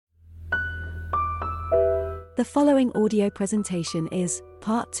The following audio presentation is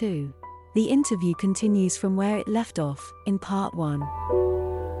Part 2. The interview continues from where it left off in Part 1.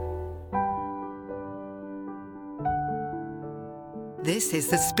 This is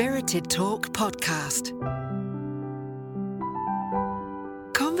the Spirited Talk podcast.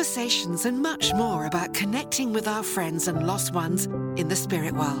 Conversations and much more about connecting with our friends and lost ones in the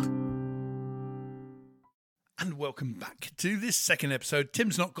spirit world. And welcome back to this second episode.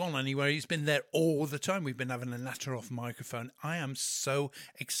 Tim's not gone anywhere. He's been there all the time. We've been having a natter off microphone. I am so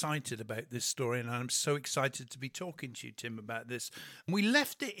excited about this story, and I'm so excited to be talking to you, Tim, about this. We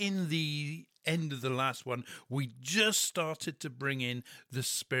left it in the end of the last one. We just started to bring in the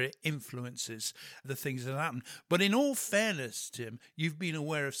spirit influences, the things that happen. But in all fairness, Tim, you've been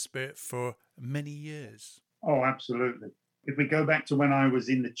aware of spirit for many years. Oh, absolutely. If we go back to when I was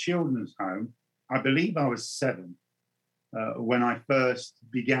in the children's home, I believe I was 7 when I first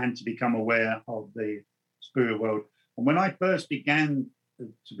began to become aware of the spirit world. And when I first began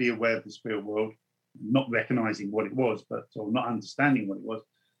to be aware of the spirit world, not recognizing what it was, or not understanding what it was,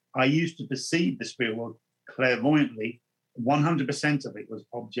 I used to perceive the spirit world clairvoyantly. 100% of it was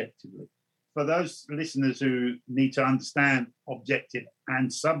objectively. For those listeners who need to understand objective and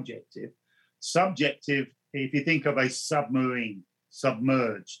subjective, if you think of a submarine,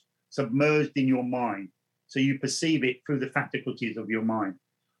 submerged in your mind, so you perceive it through the faculties of your mind.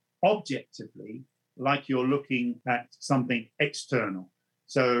 Objectively, like you're looking at something external.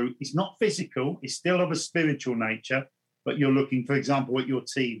 So it's not physical, it's still of a spiritual nature, but you're looking, for example, at your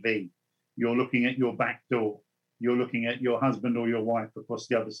TV, you're looking at your back door, you're looking at your husband or your wife across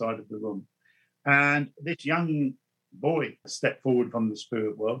the other side of the room. And this young boy stepped forward from the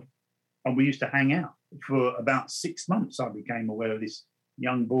spirit world, and we used to hang out. For about 6 months, I became aware of this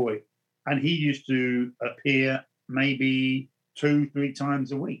young boy, and he used to appear maybe 2-3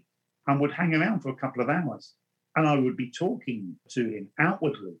 times a week and would hang around for a couple of hours, and I would be talking to him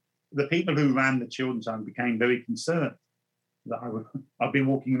outwardly. The people who ran the children's home became very concerned that I'd be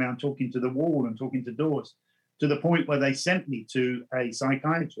walking around talking to the wall and talking to doors, to the point where they sent me to a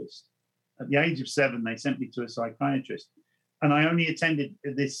psychiatrist. At the age of 7, they sent me to a psychiatrist, and I only attended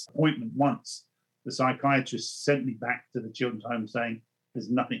this appointment once. The psychiatrist sent me back to the children's home saying, there's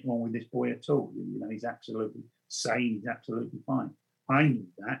nothing wrong with this boy at all. You know, he's absolutely sane. He's absolutely fine. I knew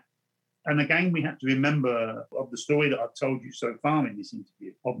that. And again, we have to remember of the story that I've told you so far in this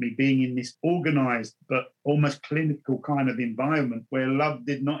interview, of me being in this organized but almost clinical kind of environment where love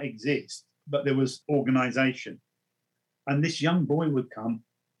did not exist, but there was organization. And this young boy would come,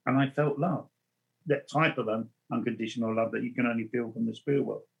 and I felt love, that type of unconditional love that you can only feel from the spirit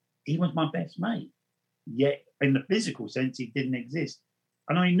world. He was my best mate. Yet, in the physical sense, he didn't exist.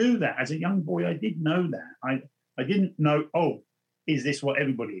 And I knew that as a young boy. I did know that. I didn't know, is this what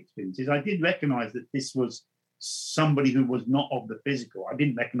everybody experiences? I did recognize that this was somebody who was not of the physical. I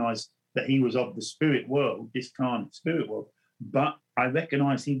didn't recognize that he was of the spirit world, this carnal spirit world, but I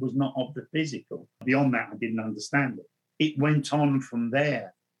recognized he was not of the physical. Beyond that, I didn't understand it. It went on from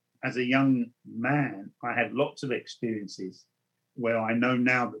there. As a young man, I had lots of experiences where I know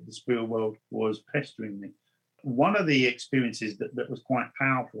now that the spirit world was pestering me. One of the experiences that was quite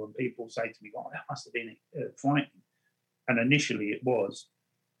powerful, and people say to me, that must have been frightening. And initially it was.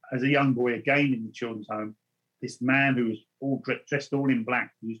 As a young boy, again in the children's home, this man who was all dressed all in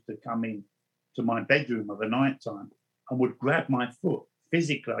black used to come in to my bedroom of a night time and would grab my foot.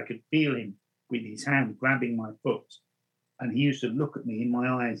 Physically, I could feel him with his hand grabbing my foot. And he used to look at me in my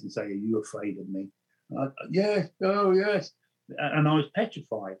eyes and say, are you afraid of me? Yes, oh yes. And I was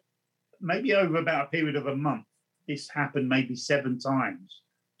petrified. Maybe over about a period of a month, this happened maybe 7 times,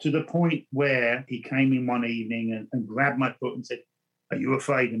 to the point where he came in one evening and grabbed my foot and said, are you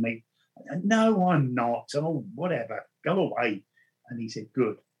afraid of me? No, I'm not. Oh, whatever. Go away. And he said,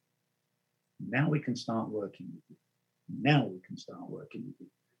 good. Now we can start working with you. Now we can start working with you.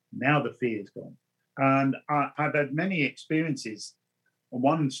 Now the fear's gone. And I've had many experiences.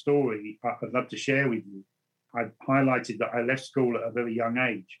 One story I'd love to share with you. I highlighted that I left school at a very young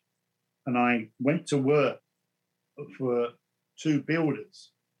age, and I went to work for 2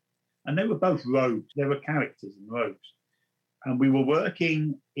 builders, and they were both rogues. They were characters and rogues. And we were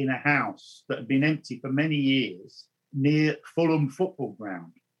working in a house that had been empty for many years near Fulham Football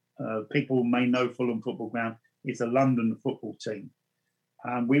Ground. People may know Fulham Football Ground. It's a London football team.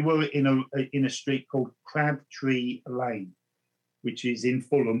 And we were in a street called Crabtree Lane, which is in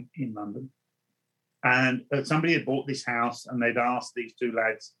Fulham in London. And somebody had bought this house, and they'd asked these 2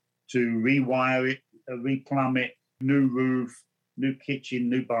 lads to rewire it, replumb it, new roof, new kitchen,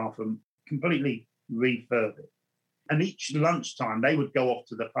 new bathroom, completely refurb it. And each lunchtime, they would go off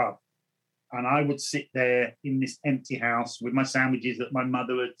to the pub And I would sit there in this empty house with my sandwiches that my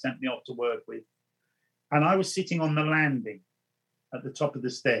mother had sent me off to work with. And I was sitting on the landing at the top of the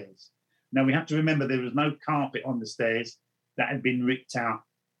stairs. Now, we have to remember there was no carpet on the stairs. That had been ripped out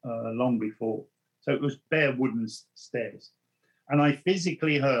long before. So it was bare wooden stairs. And I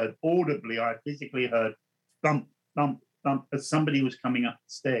physically heard, audibly, thump, thump, thump as somebody was coming up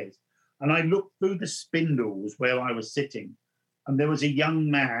the stairs. And I looked through the spindles where I was sitting, and there was a young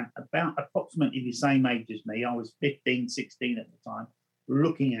man about approximately the same age as me. I was 15, 16 at the time,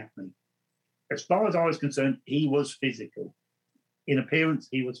 looking at me. As far as I was concerned, he was physical. In appearance,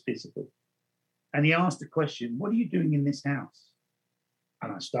 he was physical. And he asked the question, "What are you doing in this house?"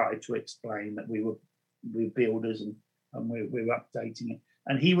 And I started to explain that we were builders and we were updating it.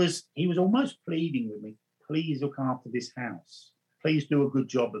 And he was almost pleading with me, "Please look after this house. Please do a good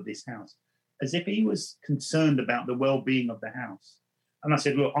job of this house," as if he was concerned about the well-being of the house. And I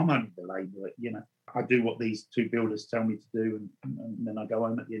said, "Look, I'm only the labourer, you know. I do what these two builders tell me to do, and then I go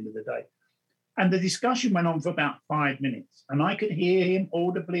home at the end of the day." And the discussion went on for about 5 minutes. And I could hear him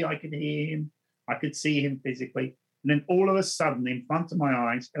audibly, I could hear him, I could see him physically. And then all of a sudden, in front of my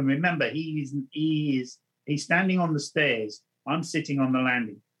eyes, and remember, he's standing on the stairs. I'm sitting on the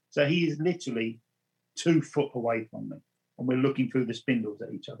landing. So he is literally 2 foot away from me. And we're looking through the spindles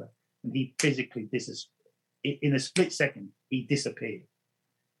at each other. And he physically, in a split second, he disappeared.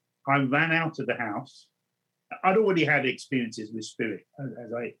 I ran out of the house. I'd already had experiences with spirit,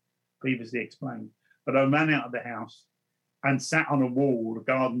 as I previously explained. But I ran out of the house and sat on a wall, a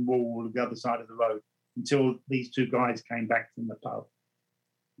garden wall, on the other side of the road, until these 2 guys came back from the pub.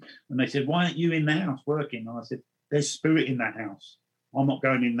 And they said, "Why aren't you in the house working?" And I said, "There's spirit in that house. I'm not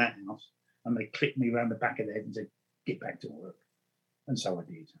going in that house." And they clipped me around the back of the head and said, "Get back to work." And so I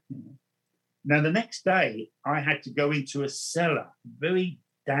did. You know. Now, the next day, I had to go into a cellar, very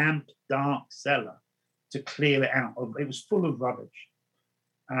damp, dark cellar, to clear it out. It was full of rubbish.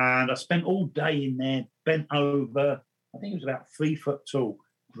 And I spent all day in there, bent over, I think it was about 3 foot tall,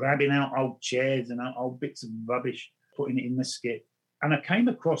 grabbing out old chairs and old bits of rubbish, putting it in the skip. And I came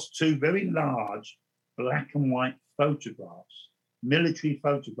across 2 very large black and white photographs, military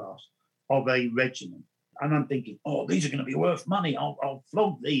photographs of a regiment. And I'm thinking, "Oh, these are going to be worth money. I'll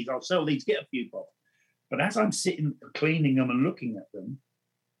flog these. I'll sell these, get a few bob." But as I'm sitting cleaning them and looking at them,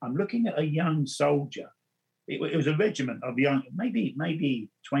 I'm looking at a young soldier. It was a regiment of young,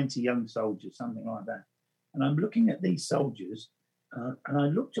 maybe 20 young soldiers, something like that. And I'm looking at these soldiers, and I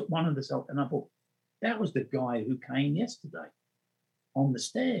looked at one of the soldiers, and I thought, that was the guy who came yesterday on the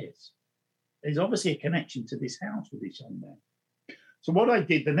stairs. There's obviously a connection to this house with this young man. So what I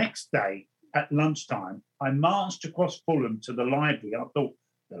did the next day at lunchtime, I marched across Fulham to the library. I thought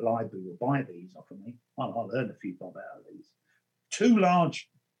the library will buy these off of me. I'll earn a few bob out of these. 2 large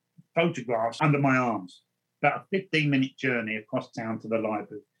photographs under my arms, about a 15-minute journey across town to the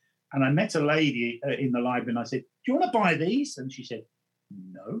library. And I met a lady in the library and I said, "Do you want to buy these?" And she said,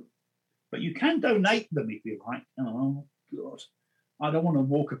 "No, but you can donate them if you like." Oh, God, I don't want to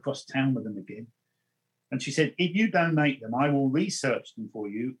walk across town with them again. And she said, "If you donate them, I will research them for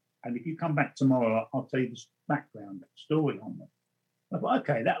you. And if you come back tomorrow, I'll tell you the background story on them." I thought,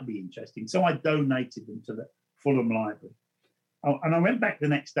 okay, that would be interesting. So I donated them to the Fulham Library. Oh, and I went back the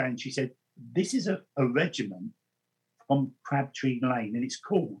next day and she said, "This is a regiment from Crabtree Lane, and it's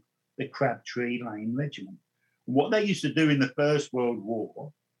called the Crabtree Lane Regiment." What they used to do in the First World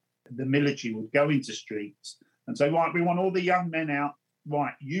War, the military would go into streets and say, "Right, we want all the young men out.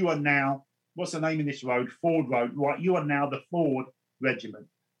 Right, you are now, what's the name of this road? Ford Road. Right, you are now the Ford Regiment."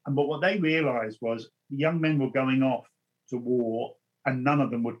 But what they realised was the young men were going off to war and none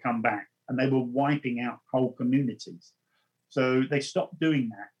of them would come back, and they were wiping out whole communities. So they stopped doing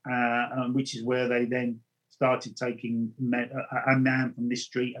that, which is where they then started taking a man from this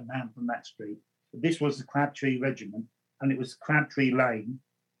street, a man from that street. This was the Crabtree Regiment, and it was Crabtree Lane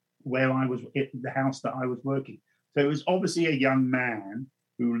where I was, the house that I was working. So it was obviously a young man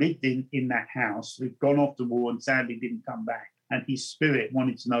who lived in that house, who'd gone off to war and sadly didn't come back. And his spirit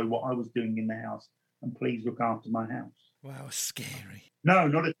wanted to know what I was doing in the house, and please look after my house. Wow, scary. No,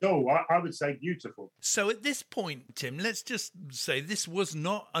 not at all. I would say beautiful. So at this point, Tim, let's just say this was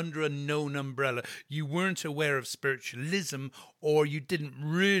not under a known umbrella. You weren't aware of spiritualism, or you didn't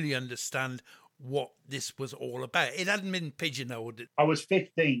really understand what this was all about. It hadn't been pigeonholed. I was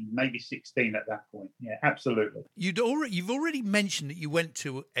 15, maybe 16 at that point. Yeah, absolutely. You've already mentioned that you went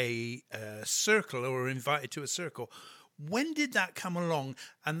to a circle, or were invited to a circle. When did that come along,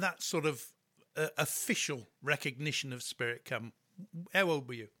 and that sort of official recognition of spirit come? How old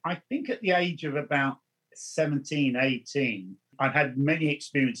were you? I think at the age of about 17, 18, I've had many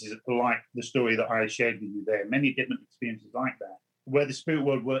experiences like the story that I shared with you there, many different experiences like that, where the spirit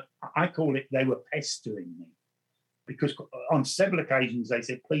world were, I call it, they were pestering me. Because on several occasions they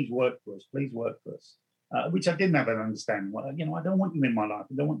said, please work for us, which I didn't have an understanding. Well, I don't want you in my life.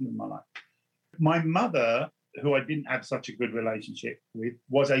 I don't want you in my life. My mother, who I didn't have such a good relationship with,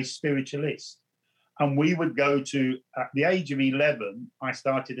 was a spiritualist. And we would go to, at the age of 11, I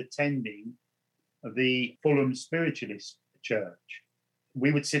started attending the Fulham Spiritualist Church.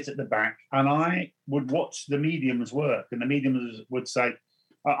 We would sit at the back and I would watch the mediums work. And the mediums would say,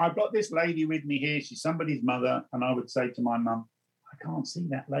 I've got this lady with me here. She's somebody's mother. And I would say to my mum, I can't see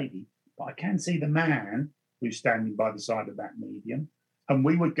that lady, but I can see the man who's standing by the side of that medium. And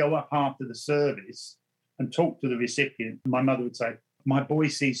we would go up after the service and talk to the recipient. My mother would say, my boy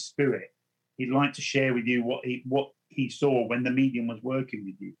sees spirit. He'd like to share with you what he saw when the medium was working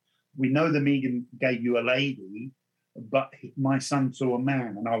with you. We know the medium gave you a lady, but my son saw a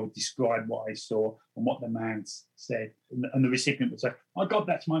man, and I would describe what I saw and what the man said. And the recipient would say, oh, God,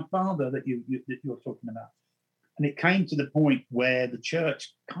 that's my father that you're talking about. And it came to the point where the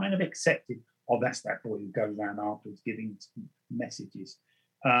church kind of accepted, oh, that's that boy who goes around afterwards giving messages.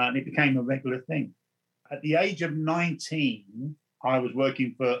 And it became a regular thing. At the age of 19, I was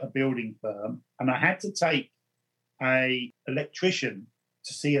working for a building firm, and I had to take an electrician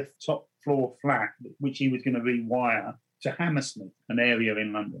to see a top floor flat, which he was going to rewire to Hammersmith, an area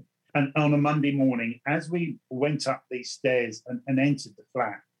in London. And on a Monday morning, as we went up these stairs and entered the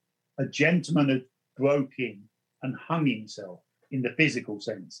flat, a gentleman had broke in and hung himself in the physical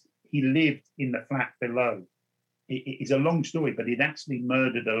sense. He lived in the flat below. It's a long story, but he'd actually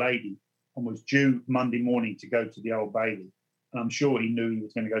murdered a lady and was due Monday morning to go to the Old Bailey. And I'm sure he knew he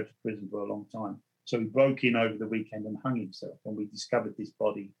was going to go to prison for a long time. So he broke in over the weekend and hung himself, and we discovered this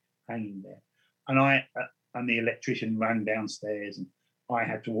body hanging there. And and the electrician ran downstairs, and I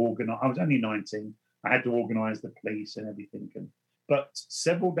had to organise. I was only 19. I had to organise the police and everything. But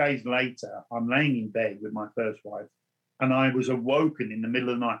several days later, I'm laying in bed with my first wife, and I was awoken in the middle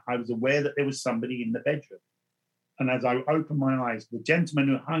of the night. I was aware that there was somebody in the bedroom. And as I opened my eyes, the gentleman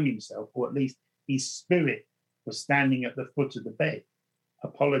who hung himself, or at least his spirit, was standing at the foot of the bed,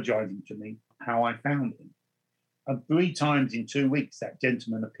 apologising to me how I found him. And 3 times in 2 weeks, that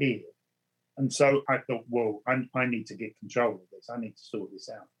gentleman appeared. And so I thought, well, I need to get control of this. I need to sort this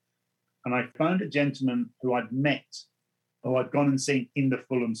out. And I found a gentleman who I'd met, who I'd gone and seen in the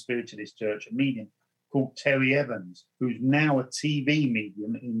Fulham Spiritualist Church, a medium called Terry Evans, who's now a TV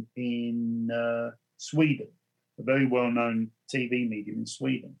medium in Sweden, a very well-known TV medium in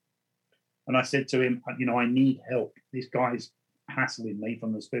Sweden. And I said to him, I need help. This guy's hassling me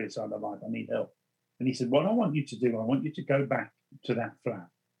from the spirit side of life. I need help. And he said, what I want you to do, I want you to go back to that flat.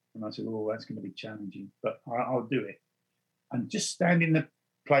 And I said, oh, that's going to be challenging, but I'll do it. And just stand in the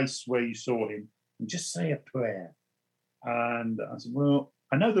place where you saw him and just say a prayer. And I said, well,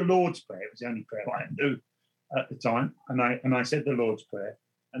 I know the Lord's Prayer. It was the only prayer I knew at the time. And I said the Lord's Prayer.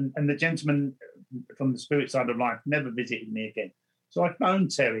 And the gentleman from the spirit side of life never visited me again. So I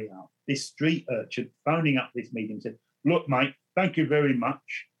phoned Terry up, this street urchin, phoning up this medium, said, look, mate, thank you very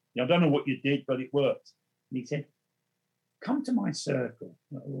much. I don't know what you did, but it worked. And he said, come to my circle.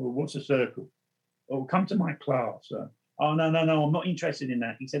 What's a circle? Oh, come to my class. Oh, no, I'm not interested in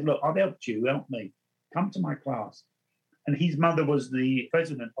that. He said, look, I've helped you, help me. Come to my class. And his mother was the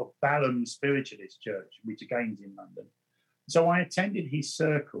president of Balham Spiritualist Church, which again is in London. So I attended his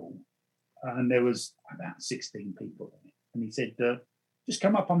circle, and there was about 16 people in it. And he said, just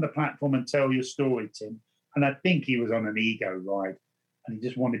come up on the platform and tell your story, Tim. And I think he was on an ego ride, and he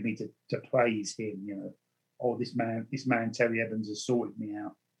just wanted me to praise him, oh, this man, Terry Evans, has sorted me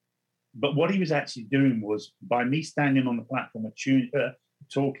out. But what he was actually doing was, by me standing on the platform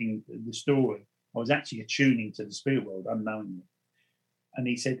talking the story, I was actually attuning to the spirit world unknowingly. And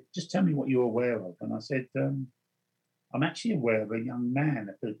he said, just tell me what you're aware of. And I said, I'm actually aware of a young man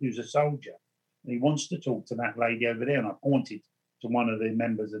who's a soldier. And he wants to talk to that lady over there. And I pointed to one of the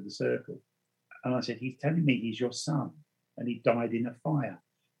members of the circle. And I said, he's telling me he's your son. And he died in a fire.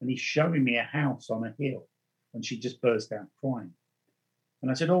 And he's showing me a house on a hill. And she just burst out crying. And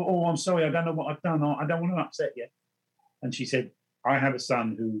I said, oh, I'm sorry. I don't know what I've done. I don't want to upset you. And she said, I have a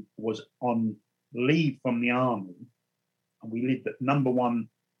son who was on leave from the army. And we lived at number 1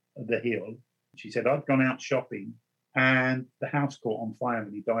 of the hill. She said, I'd gone out shopping and the house caught on fire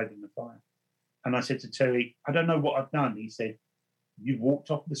and he died in the fire. And I said to Terry, I don't know what I've done. He said, you've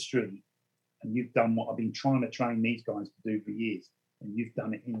walked off the street and you've done what I've been trying to train these guys to do for years. And you've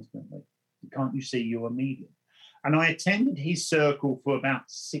done it instantly. Can't you see you're a medium? And I attended his circle for about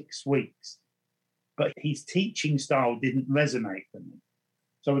 6 weeks. but his teaching style didn't resonate with me.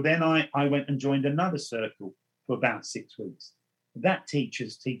 So then I went and joined another circle for about 6 weeks. That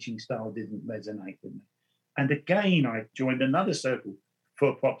teacher's teaching style didn't resonate with me. And again, I joined another circle for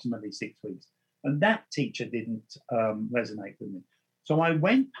approximately 6 weeks. And that teacher didn't resonate with me. So I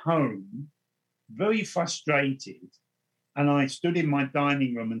went home very frustrated, and I stood in my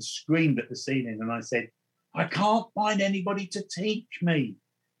dining room and screamed at the ceiling, and I said, I can't find anybody to teach me.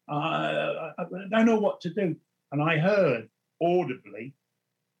 I don't know what to do. And I heard audibly,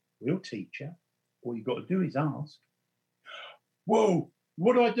 we'll teach you. All you've got to do is ask. Whoa,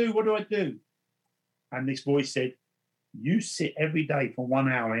 what do I do? What do I do? And this voice said, you sit every day for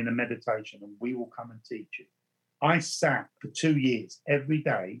 1 hour in a meditation and we will come and teach you. I sat for 2 years every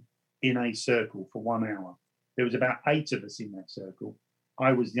day in a circle for 1 hour. There was about 8 of us in that circle.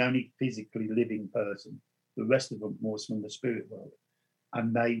 I was the only physically living person. The rest of them was from the spirit world.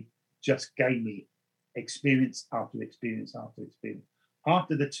 And they just gave me experience after experience after experience.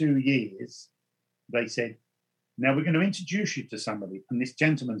 After the 2 years, they said, now we're going to introduce you to somebody. And this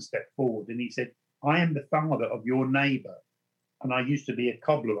gentleman stepped forward and he said, I am the father of your neighbor. And I used to be a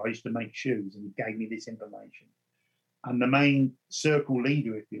cobbler. I used to make shoes, and he gave me this information. And the main circle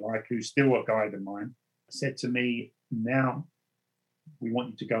leader, if you like, who's still a guide of mine, said to me, now we want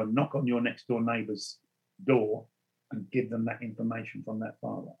you to go and knock on your next door neighbor's door and give them that information from that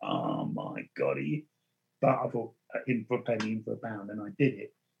father. Oh my God. But I thought, in for a penny, in for a pound, and I did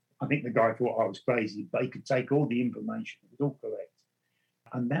it. I think the guy thought I was crazy, but he could take all the information. It was all correct.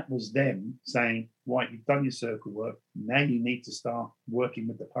 And that was them saying, right, you've done your circle work. Now you need to start working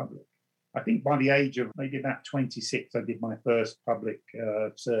with the public. I think by the age of maybe about 26, I did my first public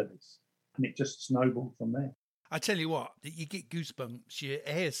service. And it just snowballed from there. I tell you what, you get goosebumps, your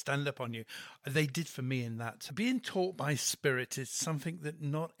hairs stand up on you. They did for me in that. Being taught by spirit is something that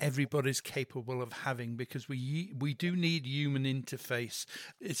not everybody's capable of having, because we do need human interface.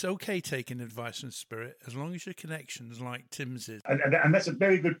 It's okay taking advice from spirit as long as your connection's like Tim's is. And that's a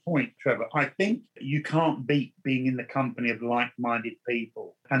very good point, Trevor. I think you can't beat being in the company of like-minded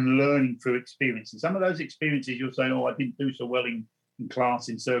people and learning through experience. And some of those experiences you'll say, oh, I didn't do so well in class,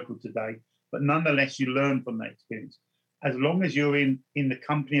 in circle today. But nonetheless, you learn from that experience. As long as you're in the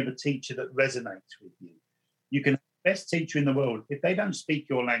company of a teacher that resonates with you, you can have the best teacher in the world. If they don't speak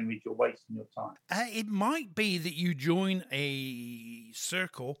your language, you're wasting your time. It might be that you join a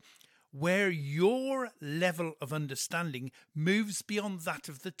circle where your level of understanding moves beyond that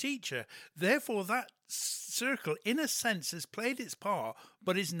of the teacher. Therefore, that circle, in a sense, has played its part,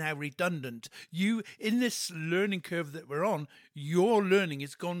 but is now redundant. You, in this learning curve that we're on, your learning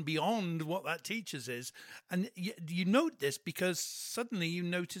has gone beyond what that teacher's is. And you note this because suddenly you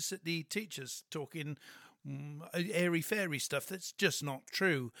notice that the teacher's talking airy-fairy stuff that's just not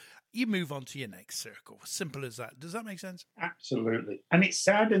true. You move on to your next circle. Simple as that. Does that make sense? Absolutely. And it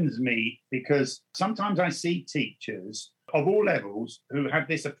saddens me because sometimes I see teachers of all levels who have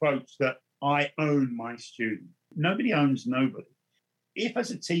this approach that I own my student. Nobody owns nobody. If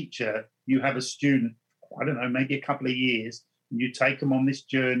as a teacher you have a student, I don't know, maybe a couple of years, and you take them on this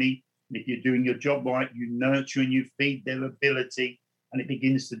journey, and if you're doing your job right, you nurture and you feed their ability and it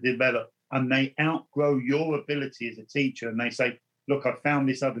begins to develop, and they outgrow your ability as a teacher, and they say, look, I found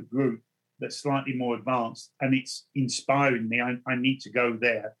this other group that's slightly more advanced and it's inspiring me. I need to go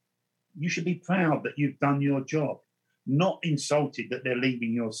there. You should be proud that you've done your job, not insulted that they're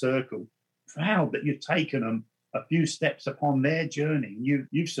leaving your circle, proud that you've taken them a few steps upon their journey.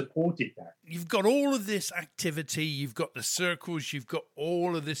 You've supported that. You've got all of this activity, you've got the circles, you've got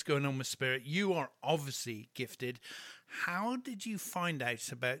all of this going on with spirit. You are obviously gifted. How did you find out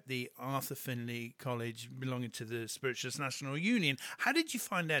about the Arthur Findlay College belonging to the Spiritualist National Union? How did you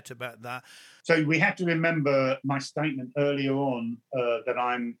find out about that? So we have to remember my statement earlier on that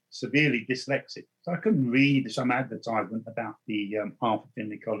I'm severely dyslexic. So I couldn't read some advertisement about the Arthur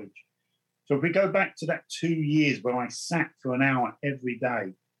Findlay College. So if we go back to that 2 years where I sat for an hour every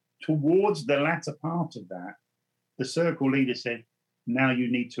day, towards the latter part of that, the circle leader said, now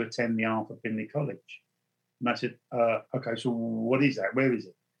you need to attend the Arthur Findlay College. And I said, okay, so what is that? Where is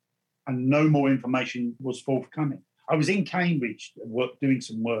it? And no more information was forthcoming. I was in Cambridge doing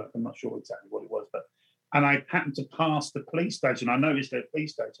some work. I'm not sure exactly what it was, and I happened to pass the police station. I noticed their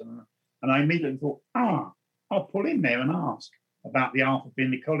police station, and I immediately thought, I'll pull in there and ask about the Arthur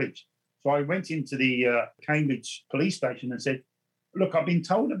Findlay College. So I went into the Cambridge police station and said, look, I've been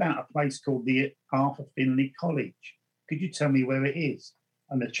told about a place called the Arthur Findlay College. Could you tell me where it is?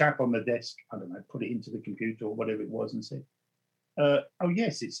 And the chap on the desk, I don't know, put it into the computer or whatever it was and said, oh,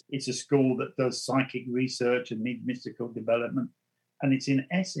 yes, it's a school that does psychic research and mystical development. and it's in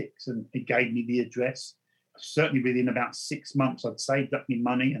Essex. And he gave me the address. Certainly within about 6 months, I'd saved up my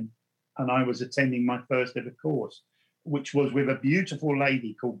money, and I was attending my first ever course, which was with a beautiful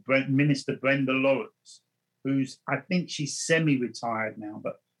lady called Minister Brenda Lawrence, who's, I think she's semi-retired now,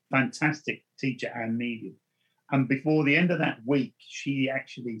 but fantastic teacher and medium. And before the end of that week, she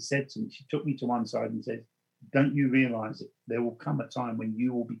actually said to me, she took me to one side and said, don't you realise it? There will come a time when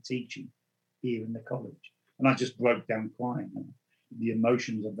you will be teaching here in the college. And I just broke down crying. And the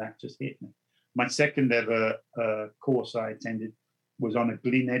emotions of that just hit me. My second ever course I attended was on a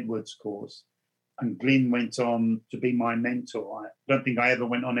Glyn Edwards course. And Glyn went on to be my mentor. I don't think I ever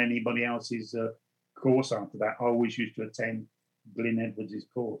went on anybody else's course after that. I always used to attend Glyn Edwards'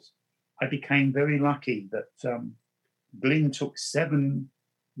 course. I became very lucky that Glyn took 7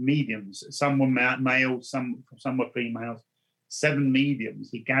 mediums. Some were male, some were females. 7 mediums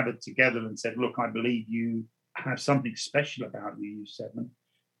he gathered together and said, look, I believe you have something special about you 7.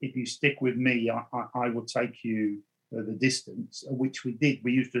 If you stick with me, I will take you the distance, which we did.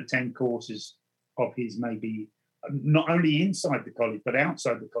 We used to attend courses of his, maybe not only inside the college, but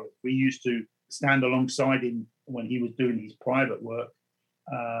outside the college. We used to stand alongside him when he was doing his private work,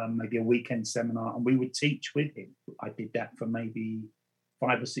 maybe a weekend seminar, and we would teach with him. I did that for maybe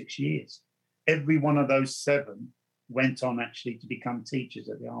 5 or 6 years. Every one of those 7 went on actually to become teachers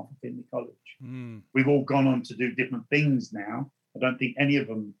at the Arthur Findlay College. We've all gone on to do different things now. I don't think any of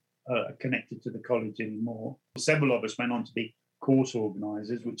them are connected to the college anymore. Several of us went on to be course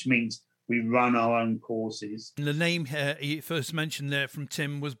organisers, which means we run our own courses. The name you first mentioned there from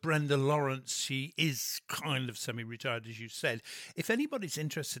Tim was Brenda Lawrence. She is kind of semi-retired, as you said. If anybody's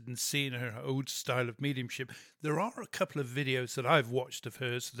interested in seeing her old style of mediumship, there are a couple of videos that I've watched of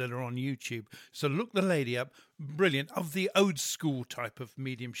hers that are on YouTube. So look the lady up. Brilliant, of the old school type of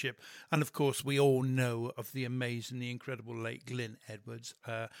mediumship. And of course, we all know of the amazing, the incredible late Glyn Edwards,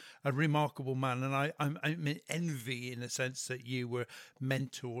 a remarkable man. And I'm in envy in a sense that you were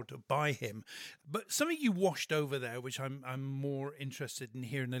mentored by him. But something you washed over there, which I'm more interested in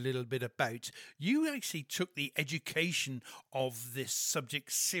hearing a little bit about, you actually took the education of this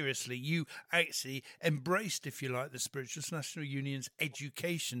subject seriously. You actually embraced, if you like, the Spiritualist National Union's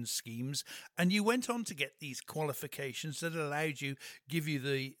education schemes, and you went on to get these qualifications that allowed you, give you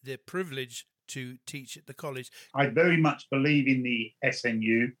the privilege to teach at the college. I very much believe in the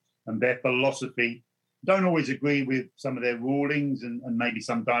SNU and their philosophy. Don't always agree with some of their rulings and maybe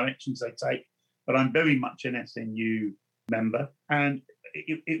some directions they take, but I'm very much an SNU member. And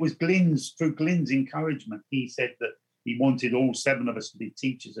it was through Glyn's encouragement, he said that he wanted all 7 of us to be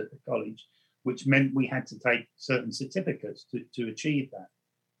teachers at the college, which meant we had to take certain certificates to achieve that.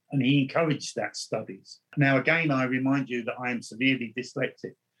 And he encouraged that studies. Now, again, I remind you that I am severely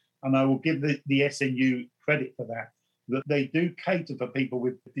dyslexic, and I will give the SNU credit for that they do cater for people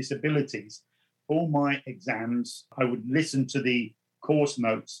with disabilities. All my exams, I would listen to the course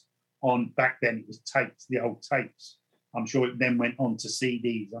notes on, back then it was tapes, the old tapes. I'm sure it then went on to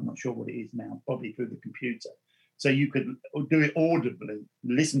CDs. I'm not sure what it is now, probably through the computer. So you could do it audibly,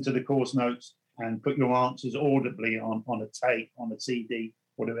 listen to the course notes and put your answers audibly on a tape, on a CD,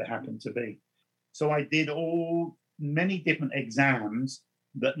 whatever it happened to be. So I did many different exams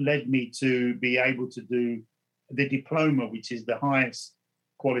that led me to be able to do the diploma, which is the highest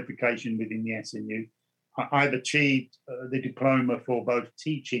qualification within the SNU. I've achieved the diploma for both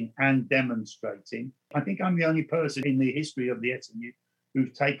teaching and demonstrating. I think I'm the only person in the history of the SNU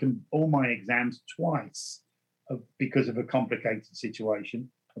who's taken all my exams twice because of a complicated situation.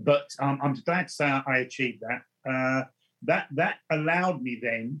 But I'm glad to say I achieved that. That allowed me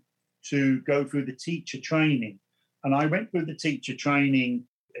then to go through the teacher training. And I went through the teacher training.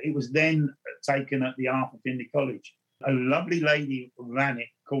 It was then taken at the Arthur Findlay College. A lovely lady ran it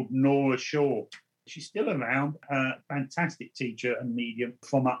called Nora Shaw. She's still around, a fantastic teacher and medium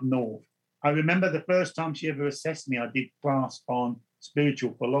from up north. I remember the first time she ever assessed me, I did class on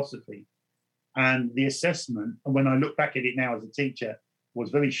spiritual philosophy. And the assessment, and when I look back at it now as a teacher,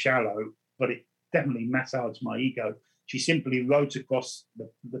 was very shallow, but it definitely massaged my ego. She simply wrote across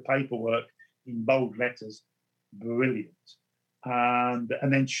the paperwork in bold letters, brilliant. And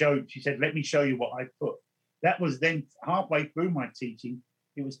then she said, let me show you what I put. That was then halfway through my teaching.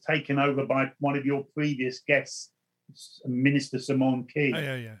 It was taken over by one of your previous guests, Minister Simone Key,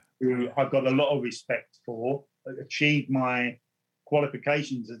 who I've got a lot of respect for, achieved my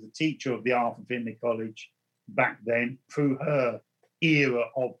qualifications as a teacher of the Arthur Findlay College back then through her era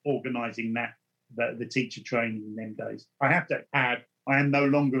of organising the teacher training in them days. I have to add, I am no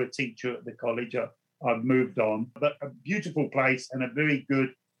longer a teacher at the college. I've moved on, but a beautiful place and a very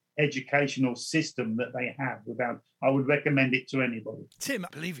good educational system that they have. I would recommend it to anybody. Tim, I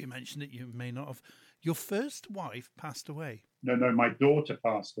believe you mentioned it, you may not have. Your first wife passed away. No, my daughter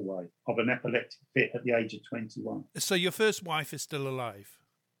passed away of an epileptic fit at the age of 21. So your first wife is still alive?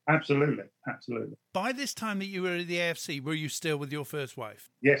 Absolutely. By this time that you were at the AFC, were you still with your first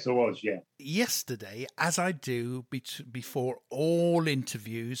wife? Yes, I was, yeah. Yesterday, as I do before all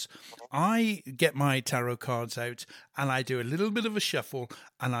interviews, I get my tarot cards out and I do a little bit of a shuffle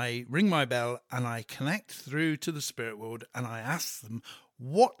and I ring my bell and I connect through to the spirit world and I ask them,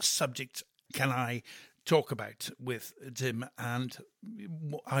 what subject can I talk about with Tim and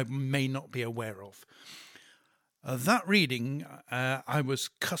I may not be aware of? That reading, I was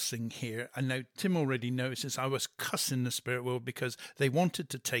cussing here. And now Tim already notices I was cussing the spirit world because they wanted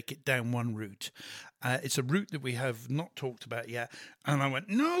to take it down one route. It's a route that we have not talked about yet. And I went,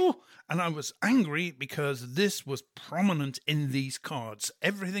 no. And I was angry because this was prominent in these cards.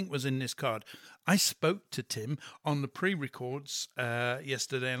 Everything was in this card. I spoke to Tim on the pre-records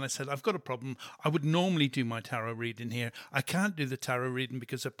yesterday and I said, I've got a problem. I would normally do my tarot reading here. I can't do the tarot reading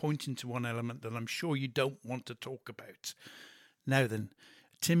because they're pointing to one element that I'm sure you don't want to talk about. Now then,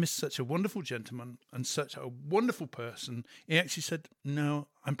 Tim is such a wonderful gentleman and such a wonderful person. He actually said, no,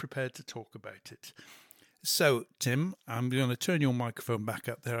 I'm prepared to talk about it. So, Tim, I'm going to turn your microphone back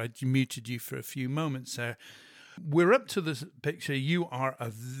up there. I muted you for a few moments there. We're up to the picture. You are a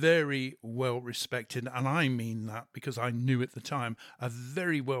very well-respected, and I mean that because I knew at the time, a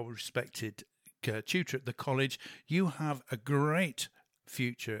very well-respected tutor at the college. You have a great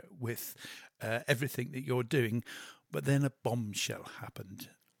future with everything that you're doing, but then a bombshell happened.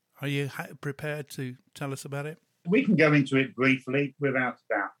 Are you prepared to tell us about it? We can go into it briefly, without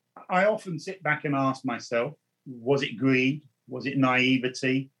a doubt. I often sit back and ask myself, was it greed? Was it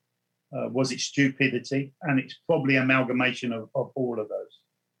naivety? Was it stupidity? And it's probably amalgamation of all of those.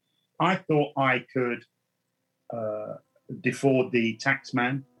 I thought I could defraud the tax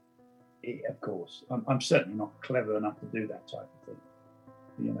man. Of course, I'm certainly not clever enough to do that type of thing.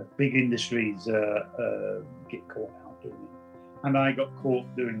 You know, big industries get caught out doing it. And I got caught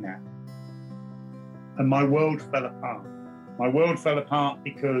doing that. And my world fell apart. My world fell apart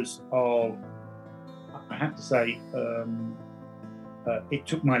because of, I have to say, it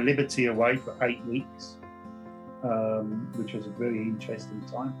took my liberty away for 8 weeks, which was a very interesting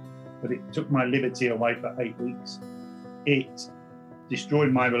time. But it took my liberty away for 8 weeks. It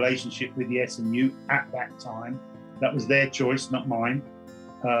destroyed my relationship with the SNU at that time. That was their choice, not mine.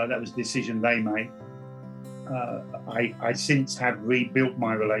 That was a decision they made. I since have rebuilt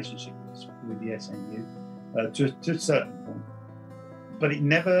my relationship with the SNU to a certain point. But it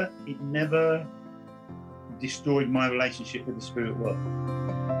never destroyed my relationship with the spirit world.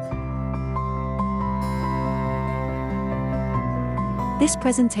 This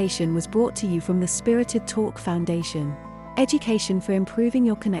presentation was brought to you from the Spirited Talk Foundation, education for improving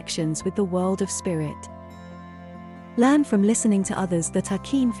your connections with the world of spirit. Learn from listening to others that are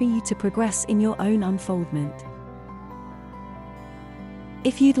keen for you to progress in your own unfoldment.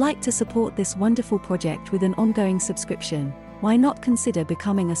 If you'd like to support this wonderful project with an ongoing subscription, why not consider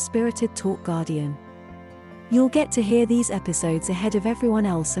becoming a Spirited Talk Guardian? You'll get to hear these episodes ahead of everyone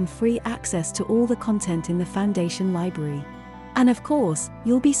else and free access to all the content in the Foundation library. And of course,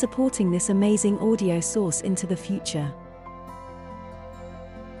 you'll be supporting this amazing audio source into the future.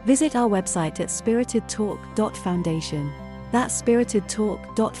 Visit our website at spiritedtalk.foundation. That's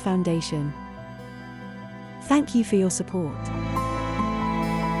spiritedtalk.foundation. Thank you for your support.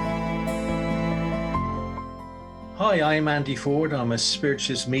 Hi, I'm Andy Ford. I'm a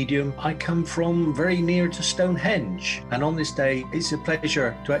spiritualist medium. I come from very near to Stonehenge. And on this day, it's a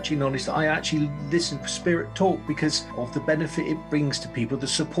pleasure to actually acknowledge that I actually listen to Spirit Talk because of the benefit it brings to people, the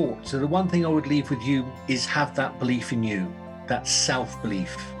support. So the one thing I would leave with you is have that belief in you, that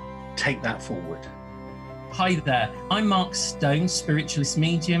self-belief. Take that forward. Hi there, I'm Mark Stone, spiritualist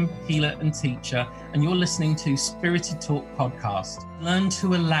medium, healer and teacher, and you're listening to Spirited Talk podcast. Learn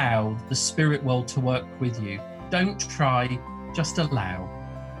to allow the spirit world to work with you. Don't try, just allow.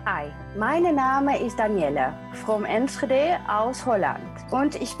 Hi, mein Name ist Danielle from Enschede aus Holland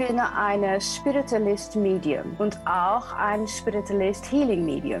und ich bin eine Spiritualist Medium und auch ein Spiritualist Healing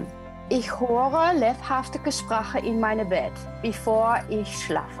Medium. Ich höre lebhaftige Sprache in meinem Bett, bevor ich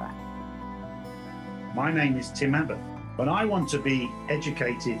schlafe. My name is Tim Abbott. When I want to be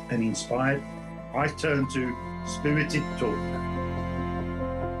educated and inspired, I turn to Spirited Talk.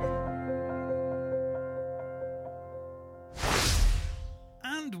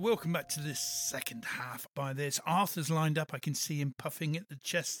 welcome back to this second half. By this, Arthur's lined up. I can see him puffing at the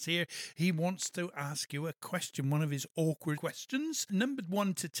chest here. He wants to ask you a question, one of his awkward questions, numbered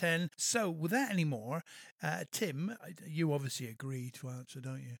 1 to 10. So, without any more, Tim, you obviously agree to answer,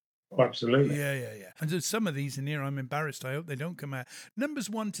 don't you? Oh, absolutely. Yeah. And there's some of these in here, I'm embarrassed. I hope they don't come out. Numbers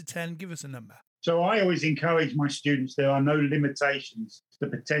 1 to 10, give us a number. So I always encourage my students, there are no limitations to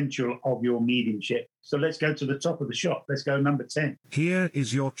the potential of your mediumship. So let's go to the top of the shop. Let's go number 10. Here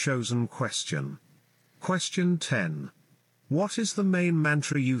is your chosen question. Question 10. What is the main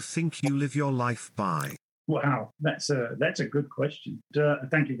mantra you think you live your life by? Wow, that's a good question.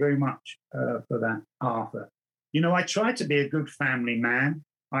 Thank you very much for that, Arthur. You know, I try to be a good family man.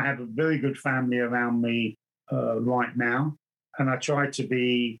 I have a very good family around me right now, and I try to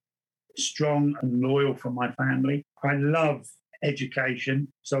be strong and loyal for my family. I love education,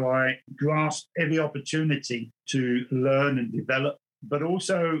 so I grasp every opportunity to learn and develop, but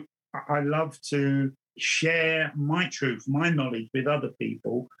also I love to share my truth, my knowledge with other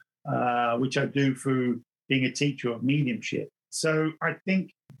people, which I do through being a teacher of mediumship. So I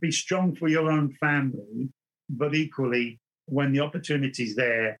think be strong for your own family, but equally, when the opportunity's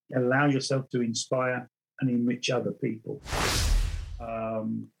there, allow yourself to inspire and enrich other people.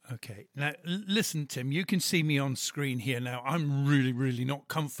 Okay. Now, listen, Tim, you can see me on screen here now. I'm really, really not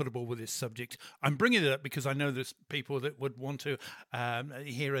comfortable with this subject. I'm bringing it up because I know there's people that would want to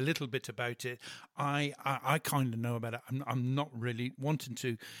hear a little bit about it. I kind of know about it. I'm not really wanting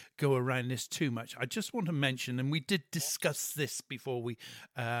to go around this too much. I just want to mention, and we did discuss this before we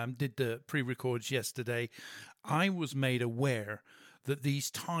did the pre-records yesterday, I was made aware that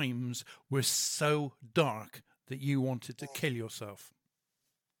these times were so dark that you wanted to kill yourself.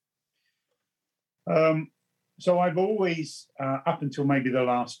 So I've always, up until maybe the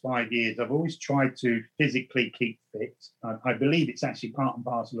last 5 years, I've always tried to physically keep fit. I believe it's actually part and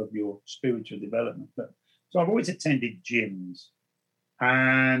parcel of your spiritual development. So I've always attended gyms.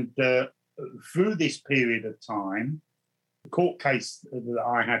 And through this period of time, the court case that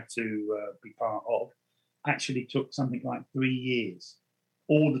I had to be part of actually took something like 3 years.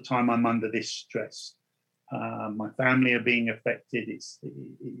 All the time I'm under this stress. My family are being affected.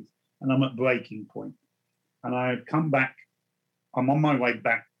 And I'm at breaking point. And I've come back. I'm on my way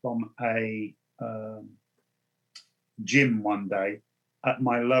back from a gym one day at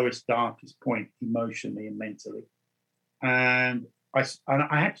my lowest, darkest point emotionally and mentally. And I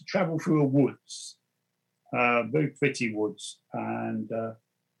had to travel through a woods, very pretty woods. And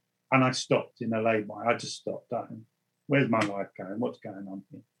I stopped in a lay-by. I just stopped. Where's my wife going? What's going on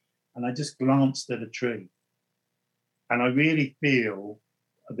here? And I just glanced at a tree. And I really feel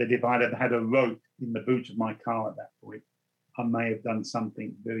that if I'd have had a rope in the boot of my car at that point, I may have done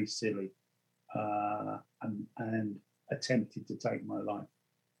something very silly and attempted to take my life.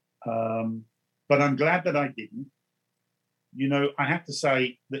 But I'm glad that I didn't. You know, I have to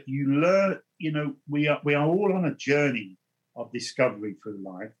say that you learn, you know, we are all on a journey of discovery through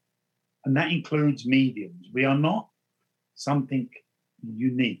life, and that includes mediums. We are not something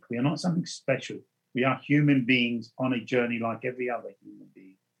unique. We are not something special. We are human beings on a journey like every other human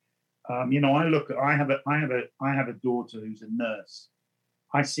being. You know, I have a daughter who's a nurse.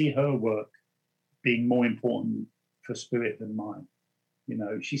 I see her work being more important for spirit than mine. You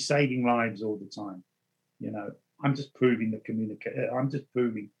know, she's saving lives all the time. You know, I'm just proving the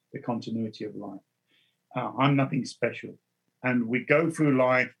continuity of life. I'm nothing special. And we go through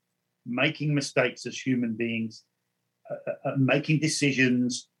life making mistakes as human beings, making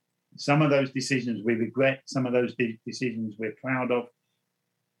decisions. Some of those decisions we regret, some of those decisions we're proud of.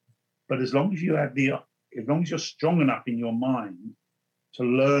 But as long as you're strong enough in your mind to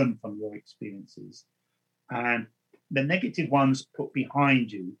learn from your experiences, and the negative ones put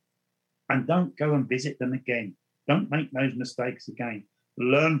behind you, and don't go and visit them again. Don't make those mistakes again.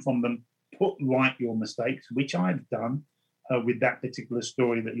 Learn from them, put right your mistakes, which I've done with that particular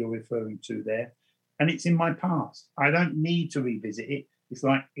story that you're referring to there. And it's in my past. I don't need to revisit it.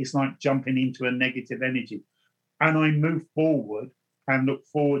 It's like jumping into a negative energy. And I move forward and look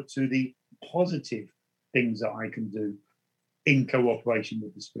forward to the positive things that I can do in cooperation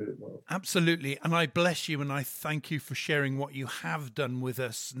with the spirit world. Absolutely. And I bless you and I thank you for sharing what you have done with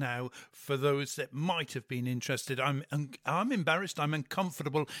us now. For those that might have been interested, I'm embarrassed, I'm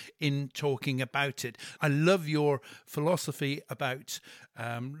uncomfortable in talking about it. I love your philosophy about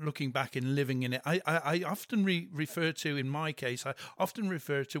looking back and living in it. I often refer to, in my case, I often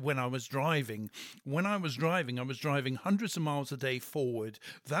refer to when I was driving. When I was driving hundreds of miles a day forward.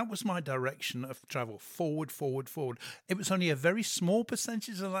 That was my direction of travel, forward, forward, forward. It was only a very small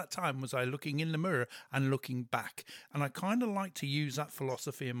percentage of that time was I looking in the mirror and looking back. And I kind of like to use that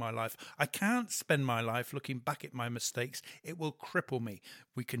philosophy in my life. I can't spend my life looking back at my mistakes. It will cripple me.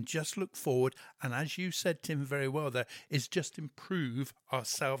 We can just look forward. And as you said, Tim, very well there, is just improve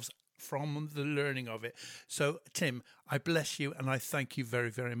ourselves from the learning of it. So, Tim, I bless you and I thank you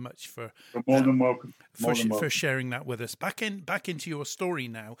very, very much for You're more than welcome. For sharing that with us. Back into your story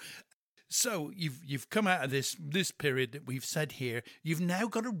now. So you've come out of this period that we've said here. You've now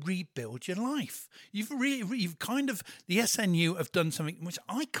got to rebuild your life. You've kind of, the SNU have done something which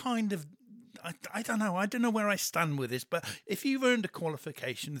I don't know. I don't know where I stand with this, but if you've earned a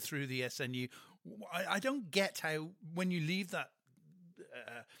qualification through the SNU, I don't get how when you leave that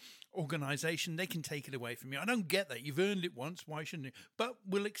organisation, they can take it away from you. I don't get that. You've earned it once. Why shouldn't you? But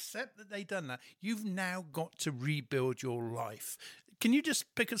we'll accept that they've done that. You've now got to rebuild your life. Can you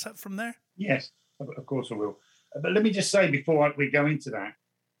just pick us up from there? Yes, of course I will. But let me just say before we go into that,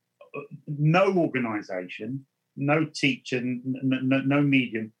 no organisation, no teacher, no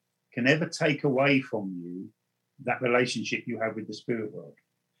medium can ever take away from you that relationship you have with the spirit world.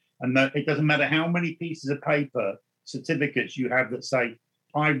 And it doesn't matter how many pieces of paper, certificates you have that say,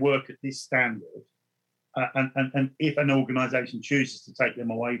 I work at this standard, and if an organisation chooses to take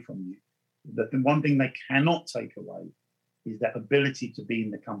them away from you, the one thing they cannot take away is that ability to be in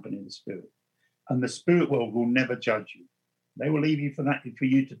the company of the spirit. And the spirit world will never judge you. They will leave you for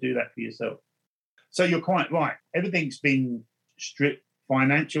you to do that for yourself. So you're quite right. Everything's been stripped,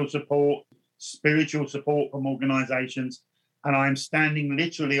 financial support, spiritual support from organisations, and I'm standing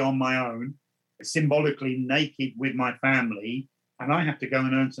literally on my own, symbolically naked with my family, and I have to go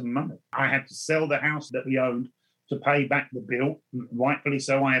and earn some money. I had to sell the house that we owned to pay back the bill, rightfully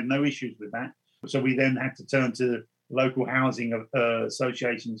so. I had no issues with that. So we then had to turn to local housing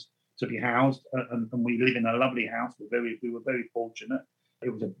associations to be housed, and we live in a lovely house. We were very fortunate.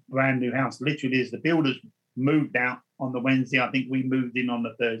 It was a brand new house. Literally, as the builders moved out on the Wednesday, I think we moved in on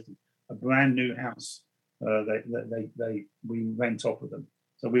the Thursday. A brand new house. We rent off of them,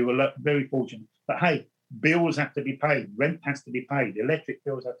 so we were very fortunate. But hey, bills have to be paid, rent has to be paid, electric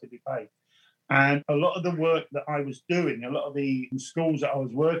bills have to be paid, and a lot of the work that I was doing, a lot of the schools that I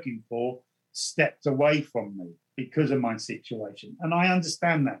was working for, stepped away from me because of my situation, and I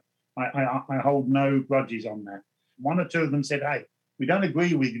understand that. I hold no grudges on that. One or two of them said, "Hey, we don't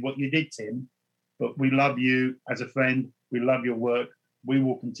agree with what you did, Tim, but we love you as a friend. We love your work. We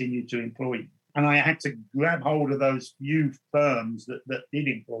will continue to employ you." And I had to grab hold of those few firms that did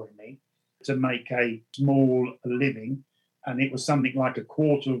employ me to make a small living. And it was something like a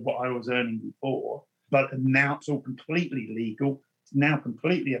quarter of what I was earning before. But now it's all completely legal. It's now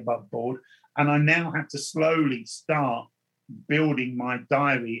completely above board. And I now have to slowly start building my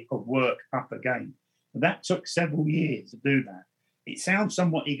diary of work up again. And that took several years to do that. It sounds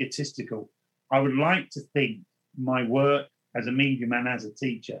somewhat egotistical. I would like to think my work as a medium and as a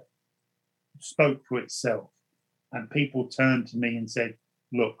teacher spoke for itself, and people turned to me and said,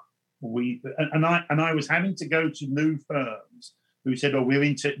 "Look, I was having to go to new firms who said, 'Oh,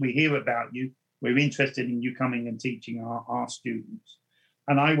 we hear about you. We're interested in you coming and teaching our students.'"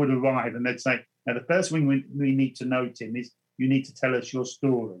 And I would arrive, and they'd say, "Now, the first thing we need to know, Tim, is you need to tell us your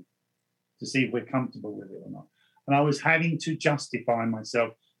story to see if we're comfortable with it or not." And I was having to justify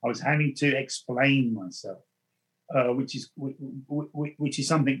myself. I was having to explain myself. Which is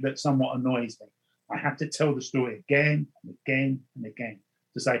something that somewhat annoys me. I have to tell the story again and again and again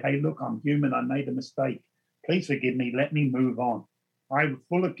to say, "Hey, look, I'm human. I made a mistake. Please forgive me. Let me move on." I was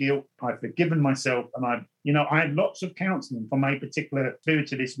full of guilt. I've forgiven myself, and I had lots of counselling from a particular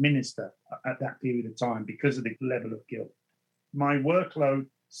spiritualist minister at that period of time because of the level of guilt. My workload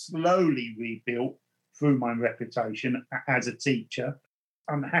slowly rebuilt through my reputation as a teacher.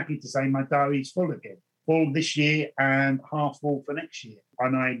 I'm happy to say my diary's full again. Full this year and half full for next year.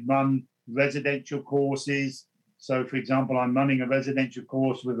 And I run residential courses. So, for example, I'm running a residential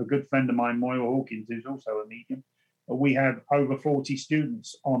course with a good friend of mine, Moira Hawkins, who's also a medium. We have over 40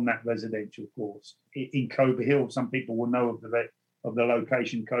 students on that residential course in Cober Hill. Some people will know of the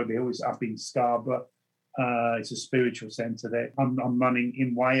location. Cober Hill is up in Scarborough. It's a spiritual centre there. I'm running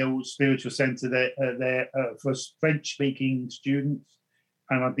in Wales, spiritual centre there for French-speaking students.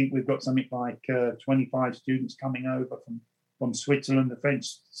 And I think we've got something like 25 students coming over from Switzerland, the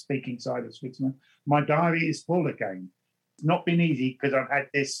French-speaking side of Switzerland. My diary is full again. It's not been easy because I've had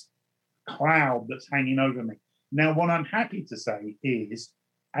this cloud that's hanging over me. Now, what I'm happy to say is,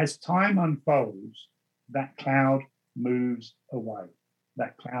 as time unfolds, that cloud moves away.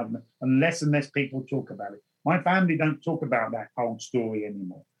 That cloud, and less people talk about it. My family don't talk about that old story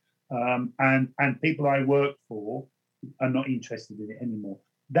anymore. And people I work for are not interested in it anymore.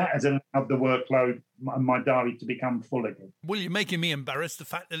 That has allowed the workload and my diary to become full again. Well, you're making me embarrassed, the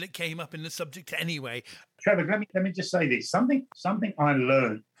fact that it came up in the subject anyway. Trevor, let me just say this. Something I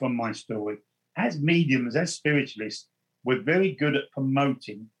learned from my story. As mediums, as spiritualists, we're very good at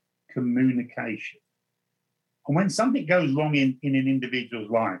promoting communication. And when something goes wrong in an individual's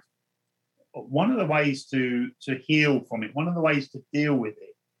life, one of the ways to heal from it, one of the ways to deal with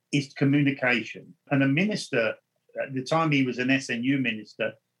it is communication. And a minister, at the time he was an SNU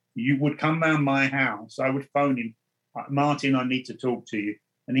minister, you would come round my house. I would phone him, Martin, I need to talk to you.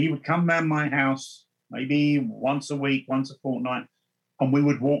 And he would come round my house maybe once a week, once a fortnight, and we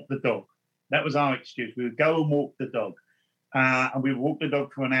would walk the dog. That was our excuse. We would go and walk the dog. And we would walk the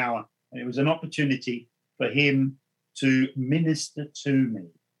dog for an hour. And it was an opportunity for him to minister to me.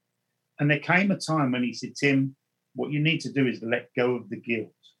 And there came a time when he said, Tim, what you need to do is let go of the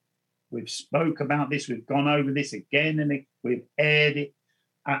guilt. We've spoke about this. We've gone over this again and we've aired it.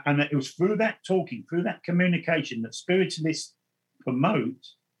 And it was through that talking, through that communication that spiritualists promote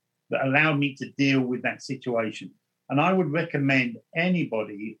that allowed me to deal with that situation. And I would recommend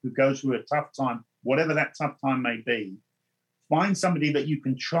anybody who goes through a tough time, whatever that tough time may be, find somebody that you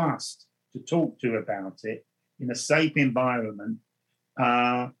can trust to talk to about it in a safe environment.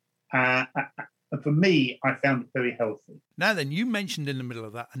 And for me, I found it very healthy. Now then, you mentioned in the middle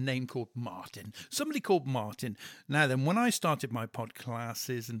of that a name called Martin. Somebody called Martin. Now then, when I started my pod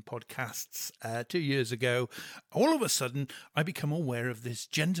classes and podcasts 2 years ago, all of a sudden I become aware of this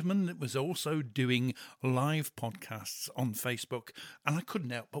gentleman that was also doing live podcasts on Facebook, and I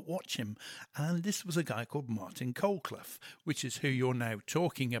couldn't help but watch him. And this was a guy called Martin Colclough, which is who you're now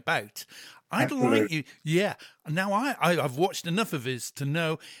talking about. I'd like you, yeah. Now I've watched enough of his to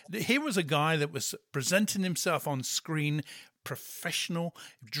know that here was a guy that was presenting himself on screen, professional,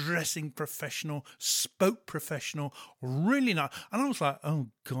 dressing professional, spoke professional, really nice. And I was like, oh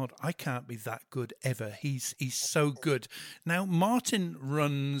God, I can't be that good ever. He's so good. Now, Martin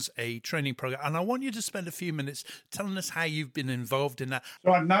runs a training program, and I want you to spend a few minutes telling us how you've been involved in that.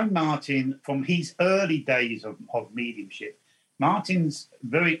 So I've known Martin from his early days of mediumship. Martin's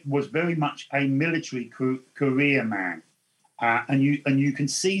was very much a military career man, and you can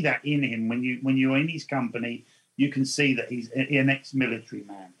see that in him when you're in his company. You can see that he's an ex-military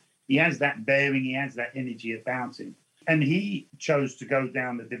man. He has that bearing, he has that energy about him, and he chose to go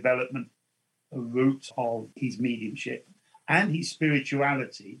down the development route of his mediumship and his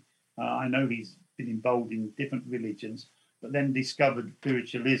spirituality. I know he's been involved in different religions, but then discovered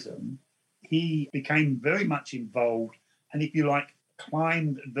spiritualism. He became very much involved, and if you like,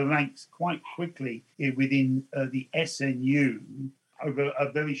 climbed the ranks quite quickly within the SNU over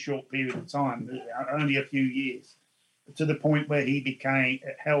a very short period of time, only a few years, to the point where he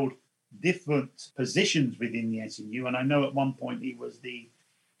held different positions within the SNU. And I know at one point he was the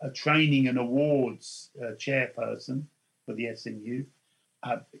training and awards chairperson for the SNU,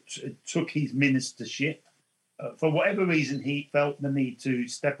 took his ministership. For whatever reason, he felt the need to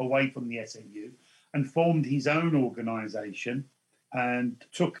step away from the SNU and formed his own organisation and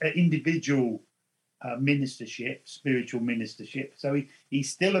took an individual ministership, spiritual ministership. So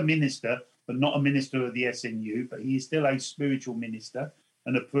he's still a minister, but not a minister of the SNU, but he is still a spiritual minister,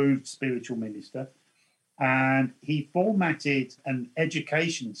 an approved spiritual minister. And he formatted an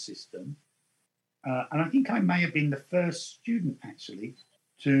education system. And I think I may have been the first student, actually,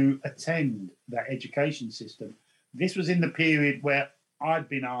 to attend that education system. This was in the period where I'd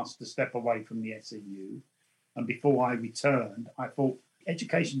been asked to step away from the SNU. And before I returned, I thought,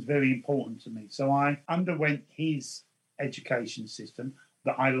 education is very important to me. So I underwent his education system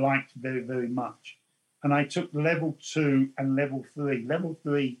that I liked very, very much. And I took level 2 and level 3. Level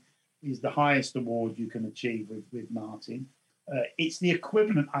 3 is the highest award you can achieve with Martin. It's the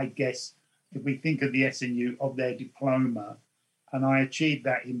equivalent, I guess, if we think of the SNU, of their diploma. And I achieved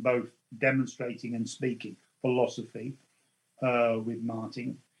that in both demonstrating and speaking philosophy with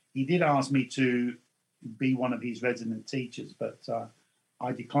Martin. He did ask me to be one of his resident teachers, but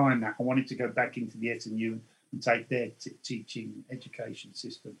I declined that. I wanted to go back into the SNU and take their teaching education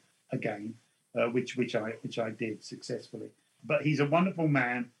system again, which I did successfully. But he's a wonderful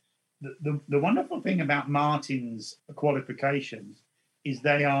man. The wonderful thing about Martin's qualifications is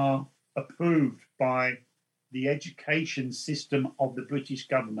they are approved by the education system of the British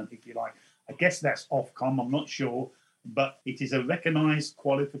government, if you like. I guess that's Ofcom, I'm not sure, but it is a recognised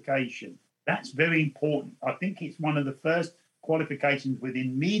qualification That's very important. I think it's one of the first qualifications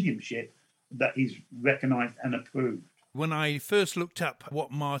within mediumship that is recognised and approved. When I first looked up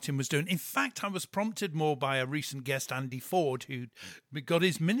what Martin was doing, in fact, I was prompted more by a recent guest, Andy Ford, who got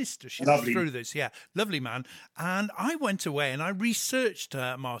his ministership through this. Yeah, lovely man. And I went away and I researched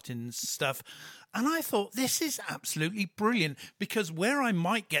Martin's stuff. And I thought, this is absolutely brilliant, because where I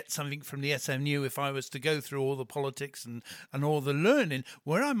might get something from the SMU if I was to go through all the politics and all the learning,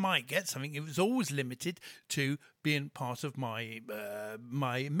 where I might get something, it was always limited to being part of my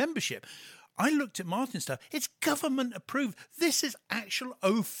my membership. I looked at Martin's stuff. It's government approved. This is actual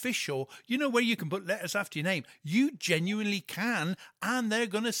official. You know where you can put letters after your name. You genuinely can, and they're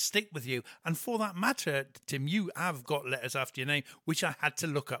going to stick with you. And for that matter, Tim, you have got letters after your name, which I had to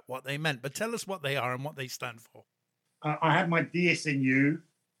look up what they meant. But tell us what they are and what they stand for. I have my DSNU,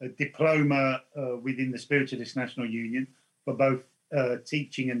 a diploma within the Spiritualist National Union for both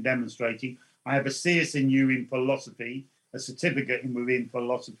teaching and demonstrating. I have a CSNU in philosophy, a certificate within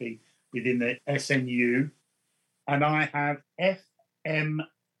philosophy within the SNU, and I have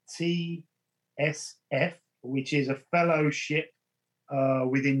FMTSF, which is a fellowship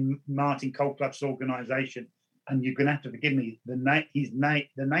within Martin Colclough's organisation. And you're going to have to forgive me. The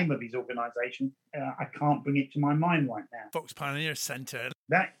name of his organisation, I can't bring it to my mind right now. Fox Pioneer Centre.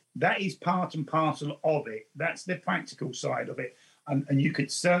 That is part and parcel of it. That's the practical side of it. And you could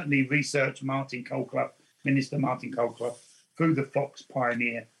certainly research Martin Colclough, Minister Martin Colclough, through the Fox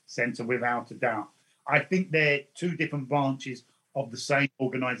Pioneer Centre without a doubt. I think they're two different branches of the same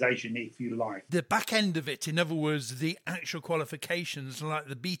organisation, if you like. The back end of it, in other words, the actual qualifications, like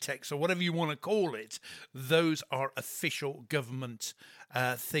the BTECs or whatever you want to call it, those are official government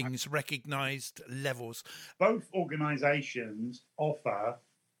things, recognised levels. Both organisations offer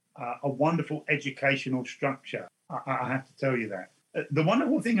a wonderful educational structure. I have to tell you that. The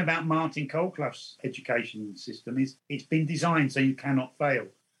wonderful thing about Martin Colclough's education system is it's been designed so you cannot fail.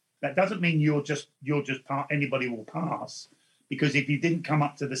 That doesn't mean you're just anybody will pass, because if you didn't come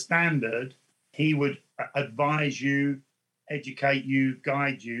up to the standard, he would advise you, educate you,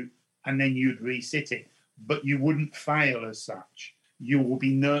 guide you, and then you'd resit it. But you wouldn't fail as such. You will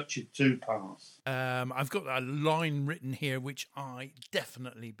be nurtured to pass. I've got a line written here which I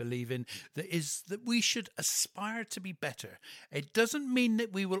definitely believe in, that is that we should aspire to be better. It doesn't mean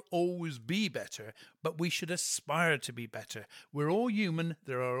that we will always be better, but we should aspire to be better. We're all human.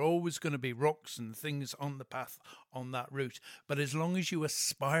 There are always going to be rocks and things on the path on that route. But as long as you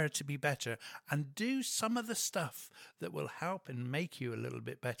aspire to be better and do some of the stuff that will help and make you a little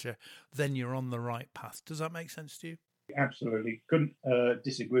bit better, then you're on the right path. Does that make sense to you? Absolutely. Couldn't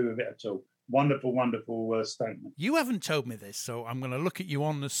disagree with it at all. Wonderful, wonderful statement. You haven't told me this, so I'm going to look at you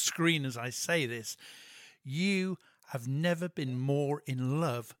on the screen as I say this. You have never been more in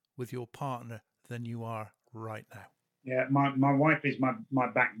love with your partner than you are right now. Yeah, my wife is my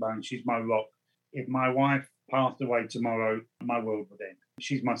backbone. She's my rock. If my wife passed away tomorrow, my world would end.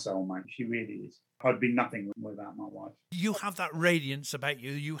 She's my soulmate. She really is. I'd be nothing without my wife. You have that radiance about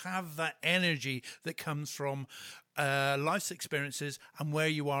you. You have that energy that comes from life's experiences and where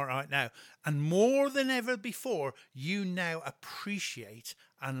you are right now. And more than ever before, you now appreciate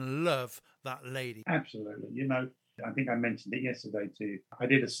and love that lady. Absolutely. You know, I think I mentioned it yesterday too. I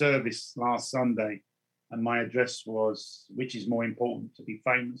did a service last Sunday and my address was, which is more important, to be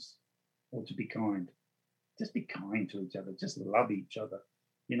famous or to be kind? Just be kind to each other. Just love each other.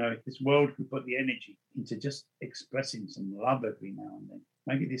 You know, if this world could put the energy into just expressing some love every now and then,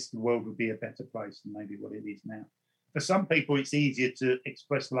 maybe this world would be a better place than maybe what it is now. For some people, it's easier to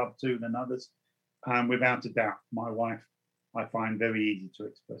express love to than others. And without a doubt, my wife, I find very easy to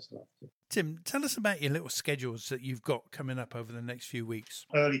express love to. Tim, tell us about your little schedules that you've got coming up over the next few weeks.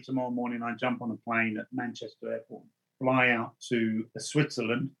 Early tomorrow morning, I jump on a plane at Manchester Airport, fly out to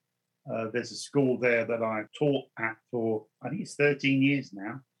Switzerland. There's a school there that I've taught at for, I think it's 13 years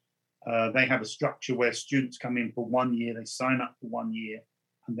now. They have a structure where students come in for 1 year, they sign up for 1 year,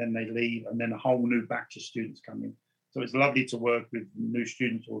 and then they leave, and then a whole new batch of students come in. So it's lovely to work with new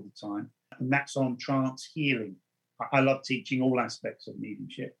students all the time. And that's on trance healing. I love teaching all aspects of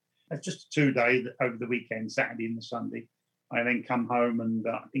mediumship. It's just a 2-day over the weekend, Saturday and the Sunday. I then come home and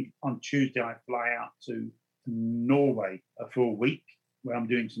I think on Tuesday I fly out to Norway for a week, where I'm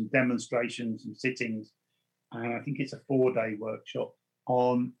doing some demonstrations and sittings. And I think it's a 4-day workshop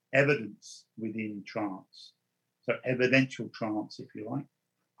on evidence within trance. So evidential trance, if you like.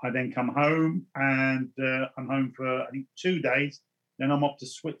 I then come home and I'm home for, I think, 2 days. Then I'm off to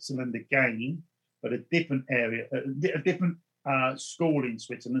Switzerland again, but a different area, a different school in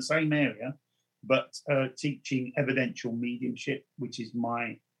Switzerland, the same area, but teaching evidential mediumship, which is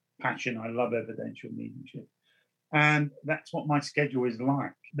my passion. I love evidential mediumship. And that's what my schedule is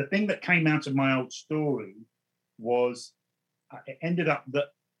like. The thing that came out of my old story was it ended up that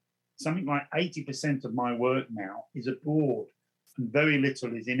something like 80% of my work now is abroad and very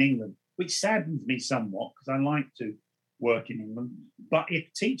little is in England, which saddens me somewhat because I like to work in England. But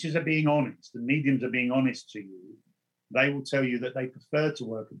if teachers are being honest and mediums are being honest to you, they will tell you that they prefer to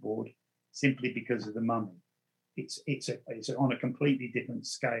work abroad simply because of the money. It's on a completely different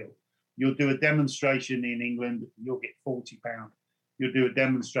scale. You'll do a demonstration in England, you'll get £40. You'll do a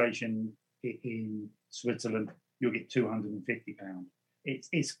demonstration in Switzerland, you'll get £250. It's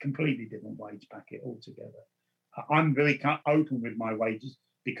a completely different wage packet altogether. I'm very open with my wages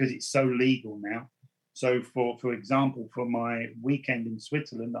because it's so legal now. So, for example, for my weekend in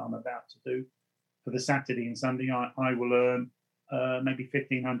Switzerland that I'm about to do, for the Saturday and Sunday, I will earn maybe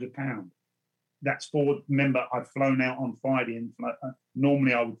 £1,500. That's remember, I've flown out on Friday and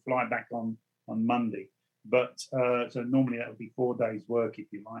normally I would fly back on Monday. But so normally that would be 4 days work,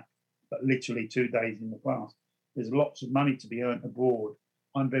 if you like, but literally 2 days in the class. There's lots of money to be earned abroad.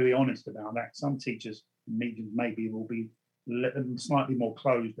 I'm very honest about that. Some teachers, mediums maybe, will be slightly more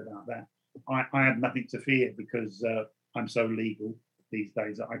closed about that. I have nothing to fear because I'm so legal these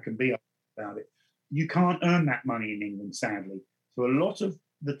days that I can be honest about it. You can't earn that money in England, sadly. So a lot of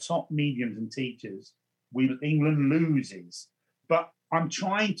the top mediums and teachers, England loses. But I'm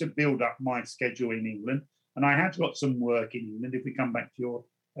trying to build up my schedule in England, and I have got some work in England. If we come back to your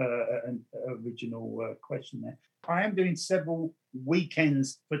original question there, I am doing several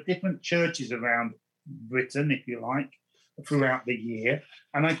weekends for different churches around Britain, if you like, throughout the year.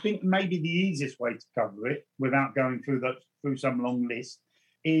 And I think maybe the easiest way to cover it, without going through some long list,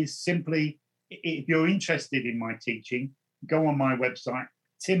 is simply, if you're interested in my teaching, go on my website,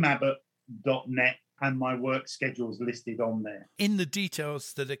 timabbott.net, and my work schedule is listed on there. In the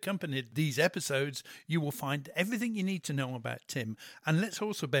details that accompanied these episodes, you will find everything you need to know about Tim. And let's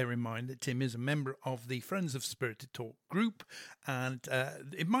also bear in mind that Tim is a member of the Friends of Spirited Talk group, and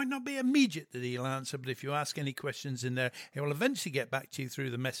it might not be immediate that he'll answer, but if you ask any questions in there, he will eventually get back to you through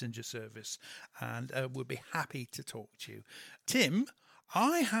the messenger service, and we'll be happy to talk to you. Tim,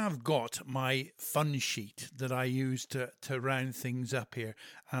 I have got my fun sheet that I use to round things up here.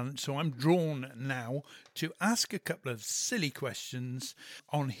 And so I'm drawn now to ask a couple of silly questions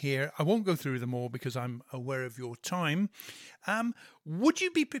on here. I won't go through them all because I'm aware of your time. Would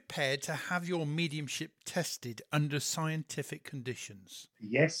you be prepared to have your mediumship tested under scientific conditions?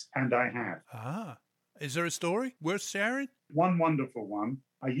 Yes, and I have. Ah, is there a story worth sharing? One wonderful one.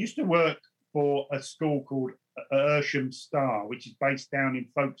 I used to work for a school called Ersham Star, which is based down in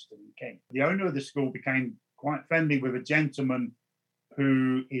Folkestone in Kent. The owner of the school became quite friendly with a gentleman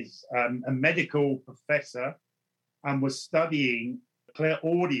who is a medical professor and was studying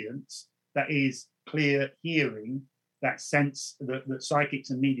clairaudience, that is clear hearing, that sense that psychics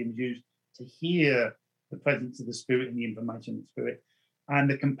and mediums use to hear the presence of the spirit and the information of the spirit, and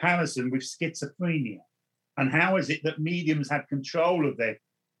the comparison with schizophrenia. And how is it that mediums have control of their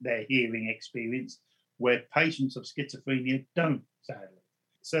hearing experience, where patients of schizophrenia don't, sadly.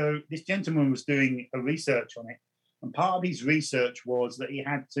 So this gentleman was doing a research on it, and part of his research was that he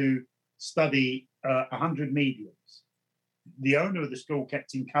had to study 100 mediums. The owner of the school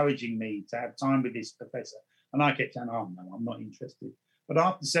kept encouraging me to have time with this professor, and I kept saying, oh, no, I'm not interested. But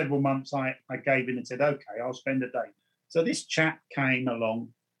after several months, I gave in and said, okay, I'll spend a day. So this chap came along,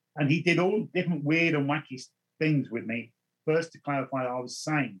 and he did all different weird and wacky things with me, first to clarify that I was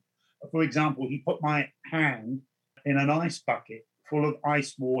sane. For example, he put my hand in an ice bucket full of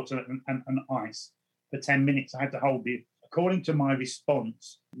ice water and ice for 10 minutes. I had to hold it. According to my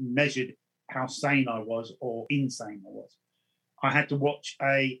response, measured how sane I was or insane I was. I had to watch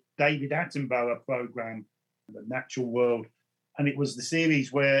a David Attenborough program, The Natural World, and it was the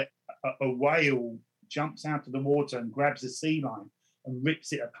series where a whale jumps out of the water and grabs a sea lion and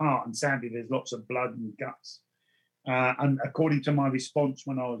rips it apart, and sadly there's lots of blood and guts. And according to my response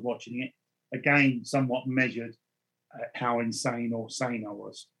when I was watching it, again, somewhat measured how insane or sane I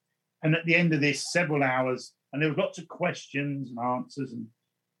was. And at the end of this, several hours, and there were lots of questions and answers. And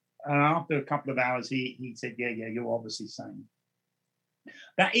after a couple of hours, he said, yeah, you're obviously sane.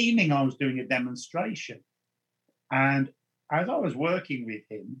 That evening, I was doing a demonstration. And as I was working with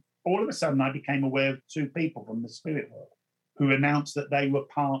him, all of a sudden, I became aware of two people from the spirit world who announced that they were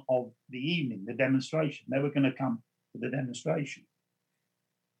part of the evening, the demonstration. They were going to come for the demonstration.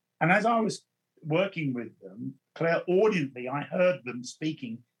 And as I was working with them, clairaudiently, I heard them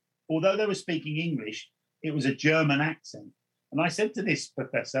speaking. Although they were speaking English, it was a German accent. And I said to this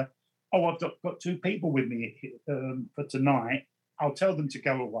professor, oh, I've got two people with me for tonight. I'll tell them to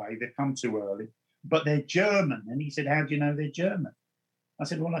go away. They've come too early, but they're German. And he said, how do you know they're German? I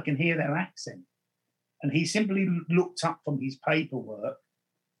said, well, I can hear their accent. And he simply looked up from his paperwork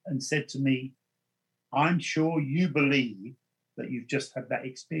and said to me, I'm sure you believe that you've just had that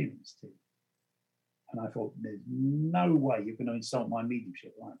experience, Tim. And I thought, there's no way you're going to insult my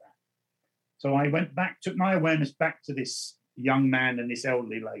mediumship like that. So I went back, took my awareness back to this young man and this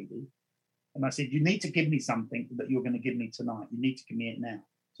elderly lady. And I said, you need to give me something that you're going to give me tonight. You need to give me it now,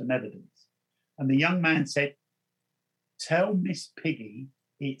 some evidence. And the young man said, tell Miss Piggy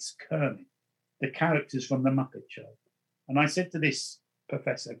it's Kermit, the characters from the Muppet Show. And I said to this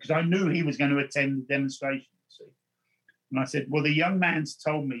professor, because I knew he was going to attend the demonstration, you see. And I said, well, the young man's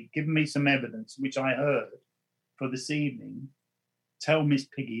told me, given me some evidence, which I heard for this evening, tell Miss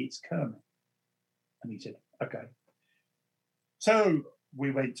Piggy it's Kermit. And he said, okay. So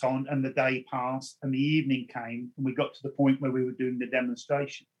we went on and the day passed and the evening came and we got to the point where we were doing the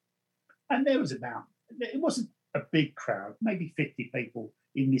demonstration. And there was it wasn't a big crowd, maybe 50 people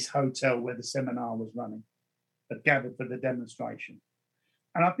in this hotel where the seminar was running that gathered for the demonstration.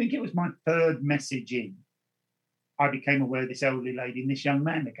 And I think it was my third message in, I became aware of this elderly lady and this young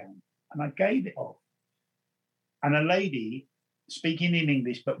man again. And I gave it off. And a lady speaking in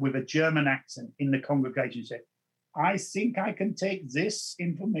English, but with a German accent in the congregation said, I think I can take this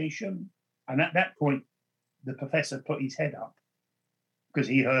information. And at that point, the professor put his head up because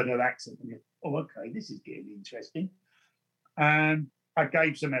he heard her accent. And he said, oh, okay, this is getting interesting. And I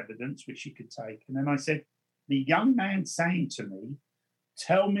gave some evidence which she could take. And then I said, the young man saying to me,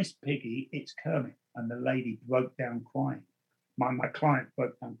 tell Miss Piggy it's Kermit. And the lady broke down crying. My client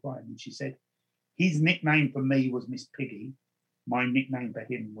broke down crying. And she said, his nickname for me was Miss Piggy. My nickname for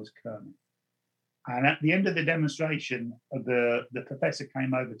him was Kermit. And at the end of the demonstration, the professor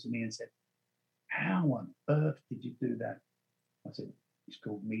came over to me and said, how on earth did you do that? I said, it's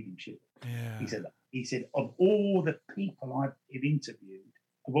called mediumship. Yeah. He said, of all the people I've interviewed,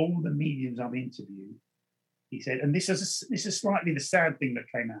 of all the mediums I've interviewed, he said, and this is slightly the sad thing that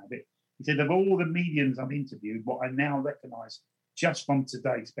came out of it. He said, of all the mediums I've interviewed, what I now recognize just from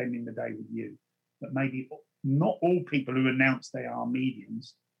today, spending the day with you, that maybe not all people who announce they are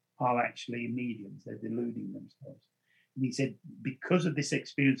mediums are actually mediums. They're deluding themselves. And he said, because of this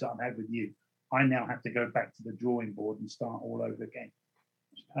experience I've had with you, I now have to go back to the drawing board and start all over again.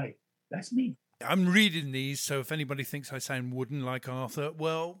 Hey, that's me. I'm reading these, so if anybody thinks I sound wooden like Arthur,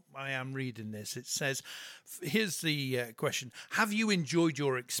 well, I am reading this. It says, here's the question. Have you enjoyed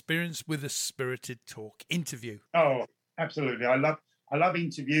your experience with a Spirited Talk interview? Oh, absolutely. I love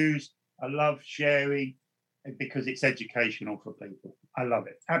interviews. I love sharing because it's educational for people. I love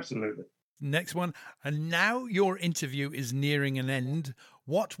it. Absolutely. Next one. And now your interview is nearing an end.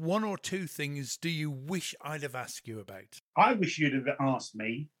 What one or two things do you wish I'd have asked you about? I wish you'd have asked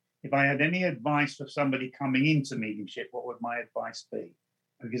me if I had any advice for somebody coming into mediumship, what would my advice be?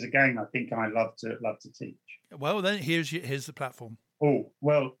 Because again, I think I love to teach. Well, then here's the platform. Oh,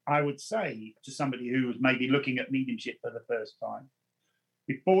 well, I would say to somebody who was maybe looking at mediumship for the first time,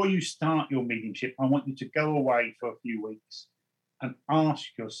 before you start your mediumship, I want you to go away for a few weeks and ask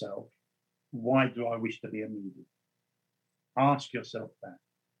yourself, why do I wish to be a medium? Ask yourself that.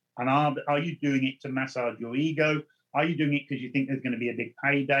 And are you doing it to massage your ego? Are you doing it because you think there's going to be a big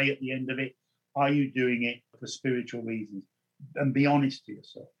payday at the end of it? Are you doing it for spiritual reasons? And be honest to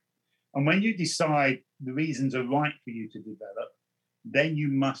yourself. And when you decide the reasons are right for you to develop, then you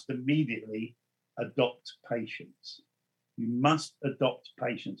must immediately adopt patience. You must adopt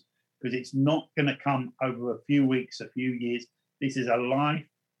patience because it's not going to come over a few weeks, a few years. This is a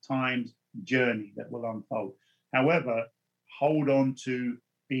lifetime's journey that will unfold. However, hold on to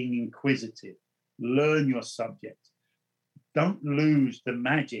being inquisitive. Learn your subject. Don't lose the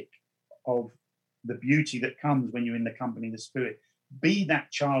magic of the beauty that comes when you're in the company of the spirit. Be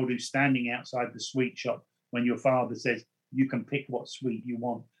that child who's standing outside the sweet shop when your father says, you can pick what sweet you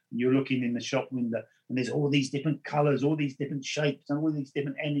want. And you're looking in the shop window and there's all these different colors, all these different shapes and all these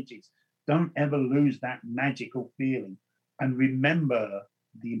different energies. Don't ever lose that magical feeling. And remember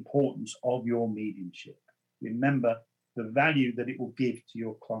the importance of your mediumship. Remember the value that it will give to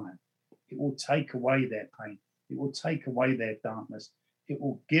your client. It will take away their pain. It will take away their darkness. It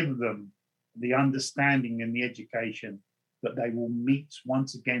will give them the understanding and the education that they will meet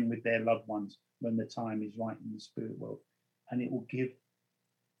once again with their loved ones when the time is right in the spirit world. And it will give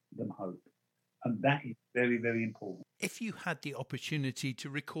them hope. And that is very, very important. If you had the opportunity to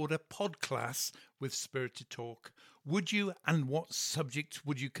record a podcast with Spirited Talk, would you, and what subject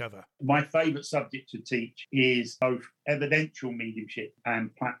would you cover? My favourite subject to teach is both evidential mediumship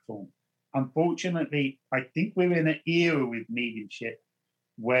and platform. unfortunately, I think we're in an era with mediumship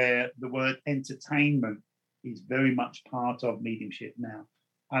where the word entertainment is very much part of mediumship now.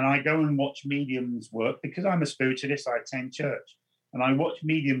 And I go and watch mediums work because I'm a spiritualist, I attend church, and I watch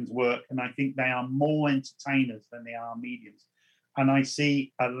mediums work, and I think they are more entertainers than they are mediums. And I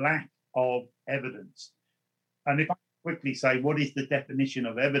see a lack of evidence. And if I quickly say, what is the definition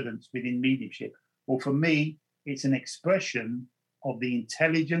of evidence within mediumship? Well, for me, it's an expression of the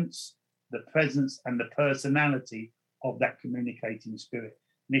intelligence, the presence, and the personality of that communicating spirit.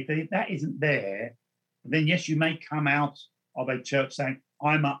 And if that isn't there, then yes, you may come out of a church saying,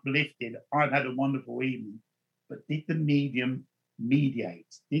 I'm uplifted, I've had a wonderful evening. But did the medium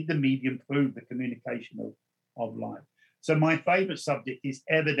mediate? Did the medium prove the communication of life? So my favorite subject is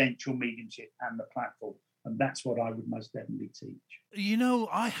evidential mediumship and the platform. And that's what I would most definitely teach. You know,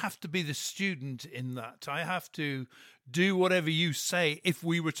 I have to be the student in that. I have to do whatever you say if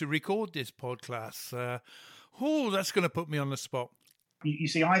we were to record this podcast. That's going to put me on the spot. You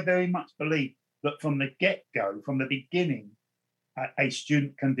see, I very much believe that from the get-go, from the beginning, a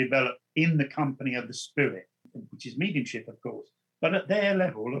student can develop in the company of the spirit, which is mediumship, of course, but at their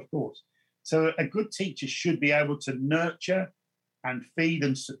level, of course. So a good teacher should be able to nurture and feed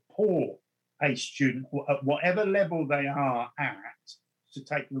and support a student at whatever level they are at to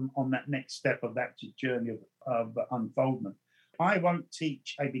take them on that next step of that journey of unfoldment. I won't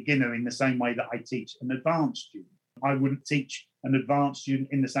teach a beginner in the same way that I teach an advanced student. I wouldn't teach an advanced student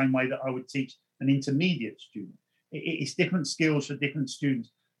in the same way that I would teach an intermediate student. It's different skills for different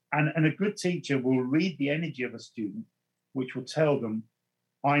students. And a good teacher will read the energy of a student, which will tell them,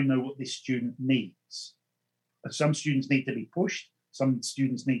 I know what this student needs. Some students need to be pushed. Some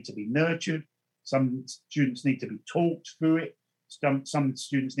students need to be nurtured. Some students need to be talked through it. Some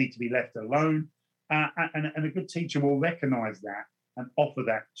students need to be left alone. And a good teacher will recognize that and offer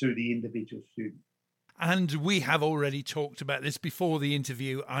that to the individual student. And we have already talked about this before the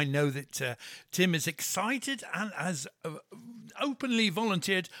interview. I know that Tim is excited and has openly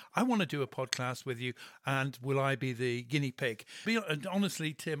volunteered. I want to do a podcast with you, and will I be the guinea pig?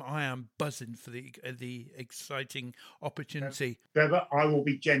 Honestly, Tim, I am buzzing for the exciting opportunity. Trevor, I will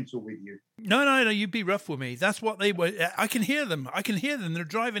be gentle with you. No, you be rough with me. That's what they were. I can hear them. They're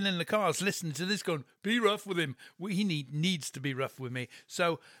driving in the cars, listening to this, going, be rough with him. He needs to be rough with me.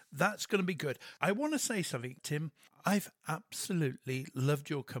 So that's going to be good. I want to say something, Tim. I've absolutely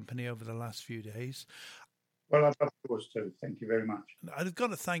loved your company over the last few days. Well, I've of course too. Thank you very much. I've got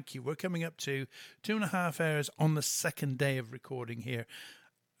to thank you. We're coming up to 2.5 hours on the second day of recording here.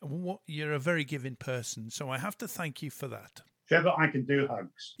 You're a very giving person, so I have to thank you for that. Trevor, I can do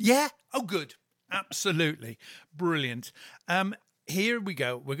hugs. Yeah? Oh, good. Absolutely. Brilliant. Here we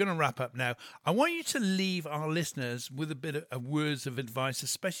go. We're going to wrap up now. I want you to leave our listeners with a bit of words of advice,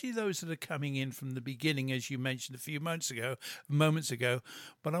 especially those that are coming in from the beginning, as you mentioned a few moments ago.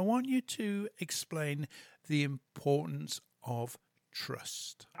 But I want you to explain the importance of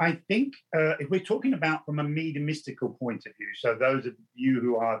trust. I think if we're talking about from a mediumistical point of view, so those of you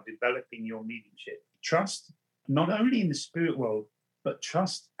who are developing your mediumship, trust not only in the spirit world, but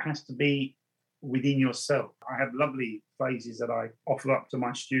trust has to be within yourself. I have lovely phrases that I offer up to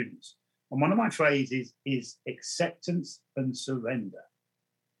my students. And one of my phrases is acceptance and surrender.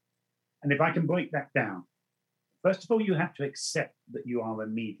 And if I can break that down, first of all, you have to accept that you are a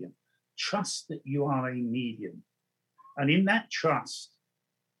medium. Trust that you are a medium. And in that trust,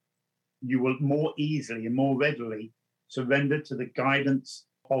 you will more easily and more readily surrender to the guidance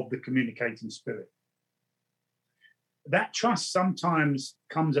of the communicating spirit. That trust sometimes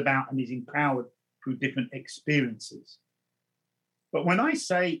comes about and is empowered through different experiences. But when I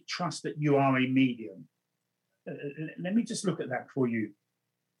say trust that you are a medium, let me just look at that for you.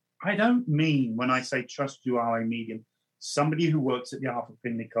 I don't mean when I say trust you are a medium, somebody who works at the Arthur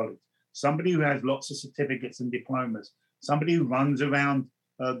Findlay College, somebody who has lots of certificates and diplomas, somebody who runs around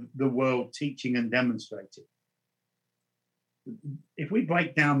the world teaching and demonstrating. If we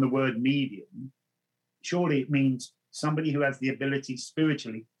break down the word medium, surely it means somebody who has the ability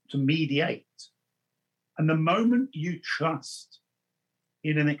spiritually to mediate. And the moment you trust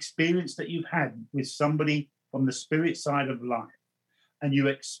in an experience that you've had with somebody from the spirit side of life, and you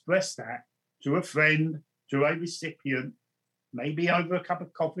express that to a friend, to a recipient, maybe over a cup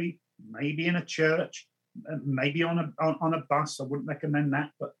of coffee, maybe in a church, maybe on a bus, I wouldn't recommend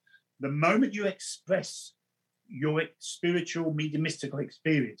that, but the moment you express your spiritual mediumistical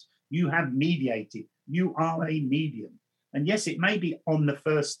experience, you have mediated. You are a medium. And yes, it may be on the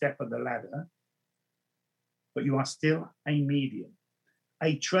first step of the ladder, but you are still a medium.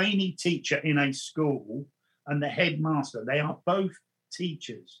 A trainee teacher in a school and the headmaster, they are both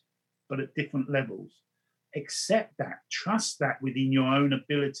teachers, but at different levels. Accept that, trust that within your own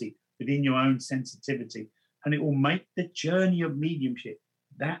ability, within your own sensitivity, and it will make the journey of mediumship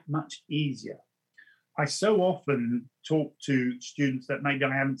that much easier. I so often talk to students that maybe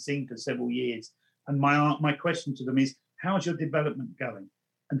I haven't seen for several years, and my question to them is, how's your development going?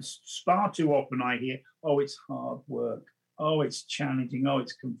 And far too often I hear, oh, it's hard work, oh, it's challenging, oh,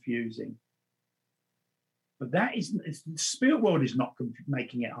 it's confusing. But that isn't, the spirit world is not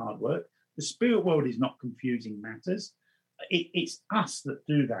making it hard work. The spirit world is not confusing matters. It's us that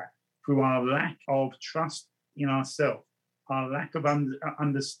do that through our lack of trust in ourselves, our lack of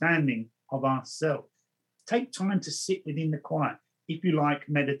understanding of ourselves. Take time to sit within the quiet, if you like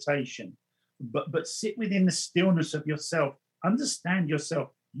meditation, but sit within the stillness of yourself. Understand yourself.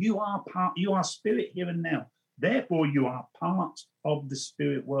 You are spirit here and now. Therefore, you are part of the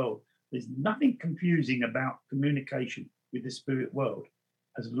spirit world. There's nothing confusing about communication with the spirit world,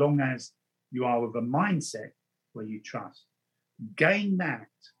 as long as you are with a mindset where you trust. Gain that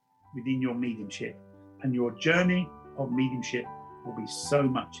within your mediumship, and your journey of mediumship will be so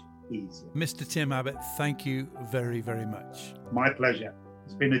much easier. Mr. Tim Abbott, thank you very, very much. My pleasure.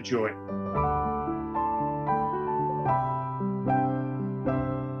 It's been a joy.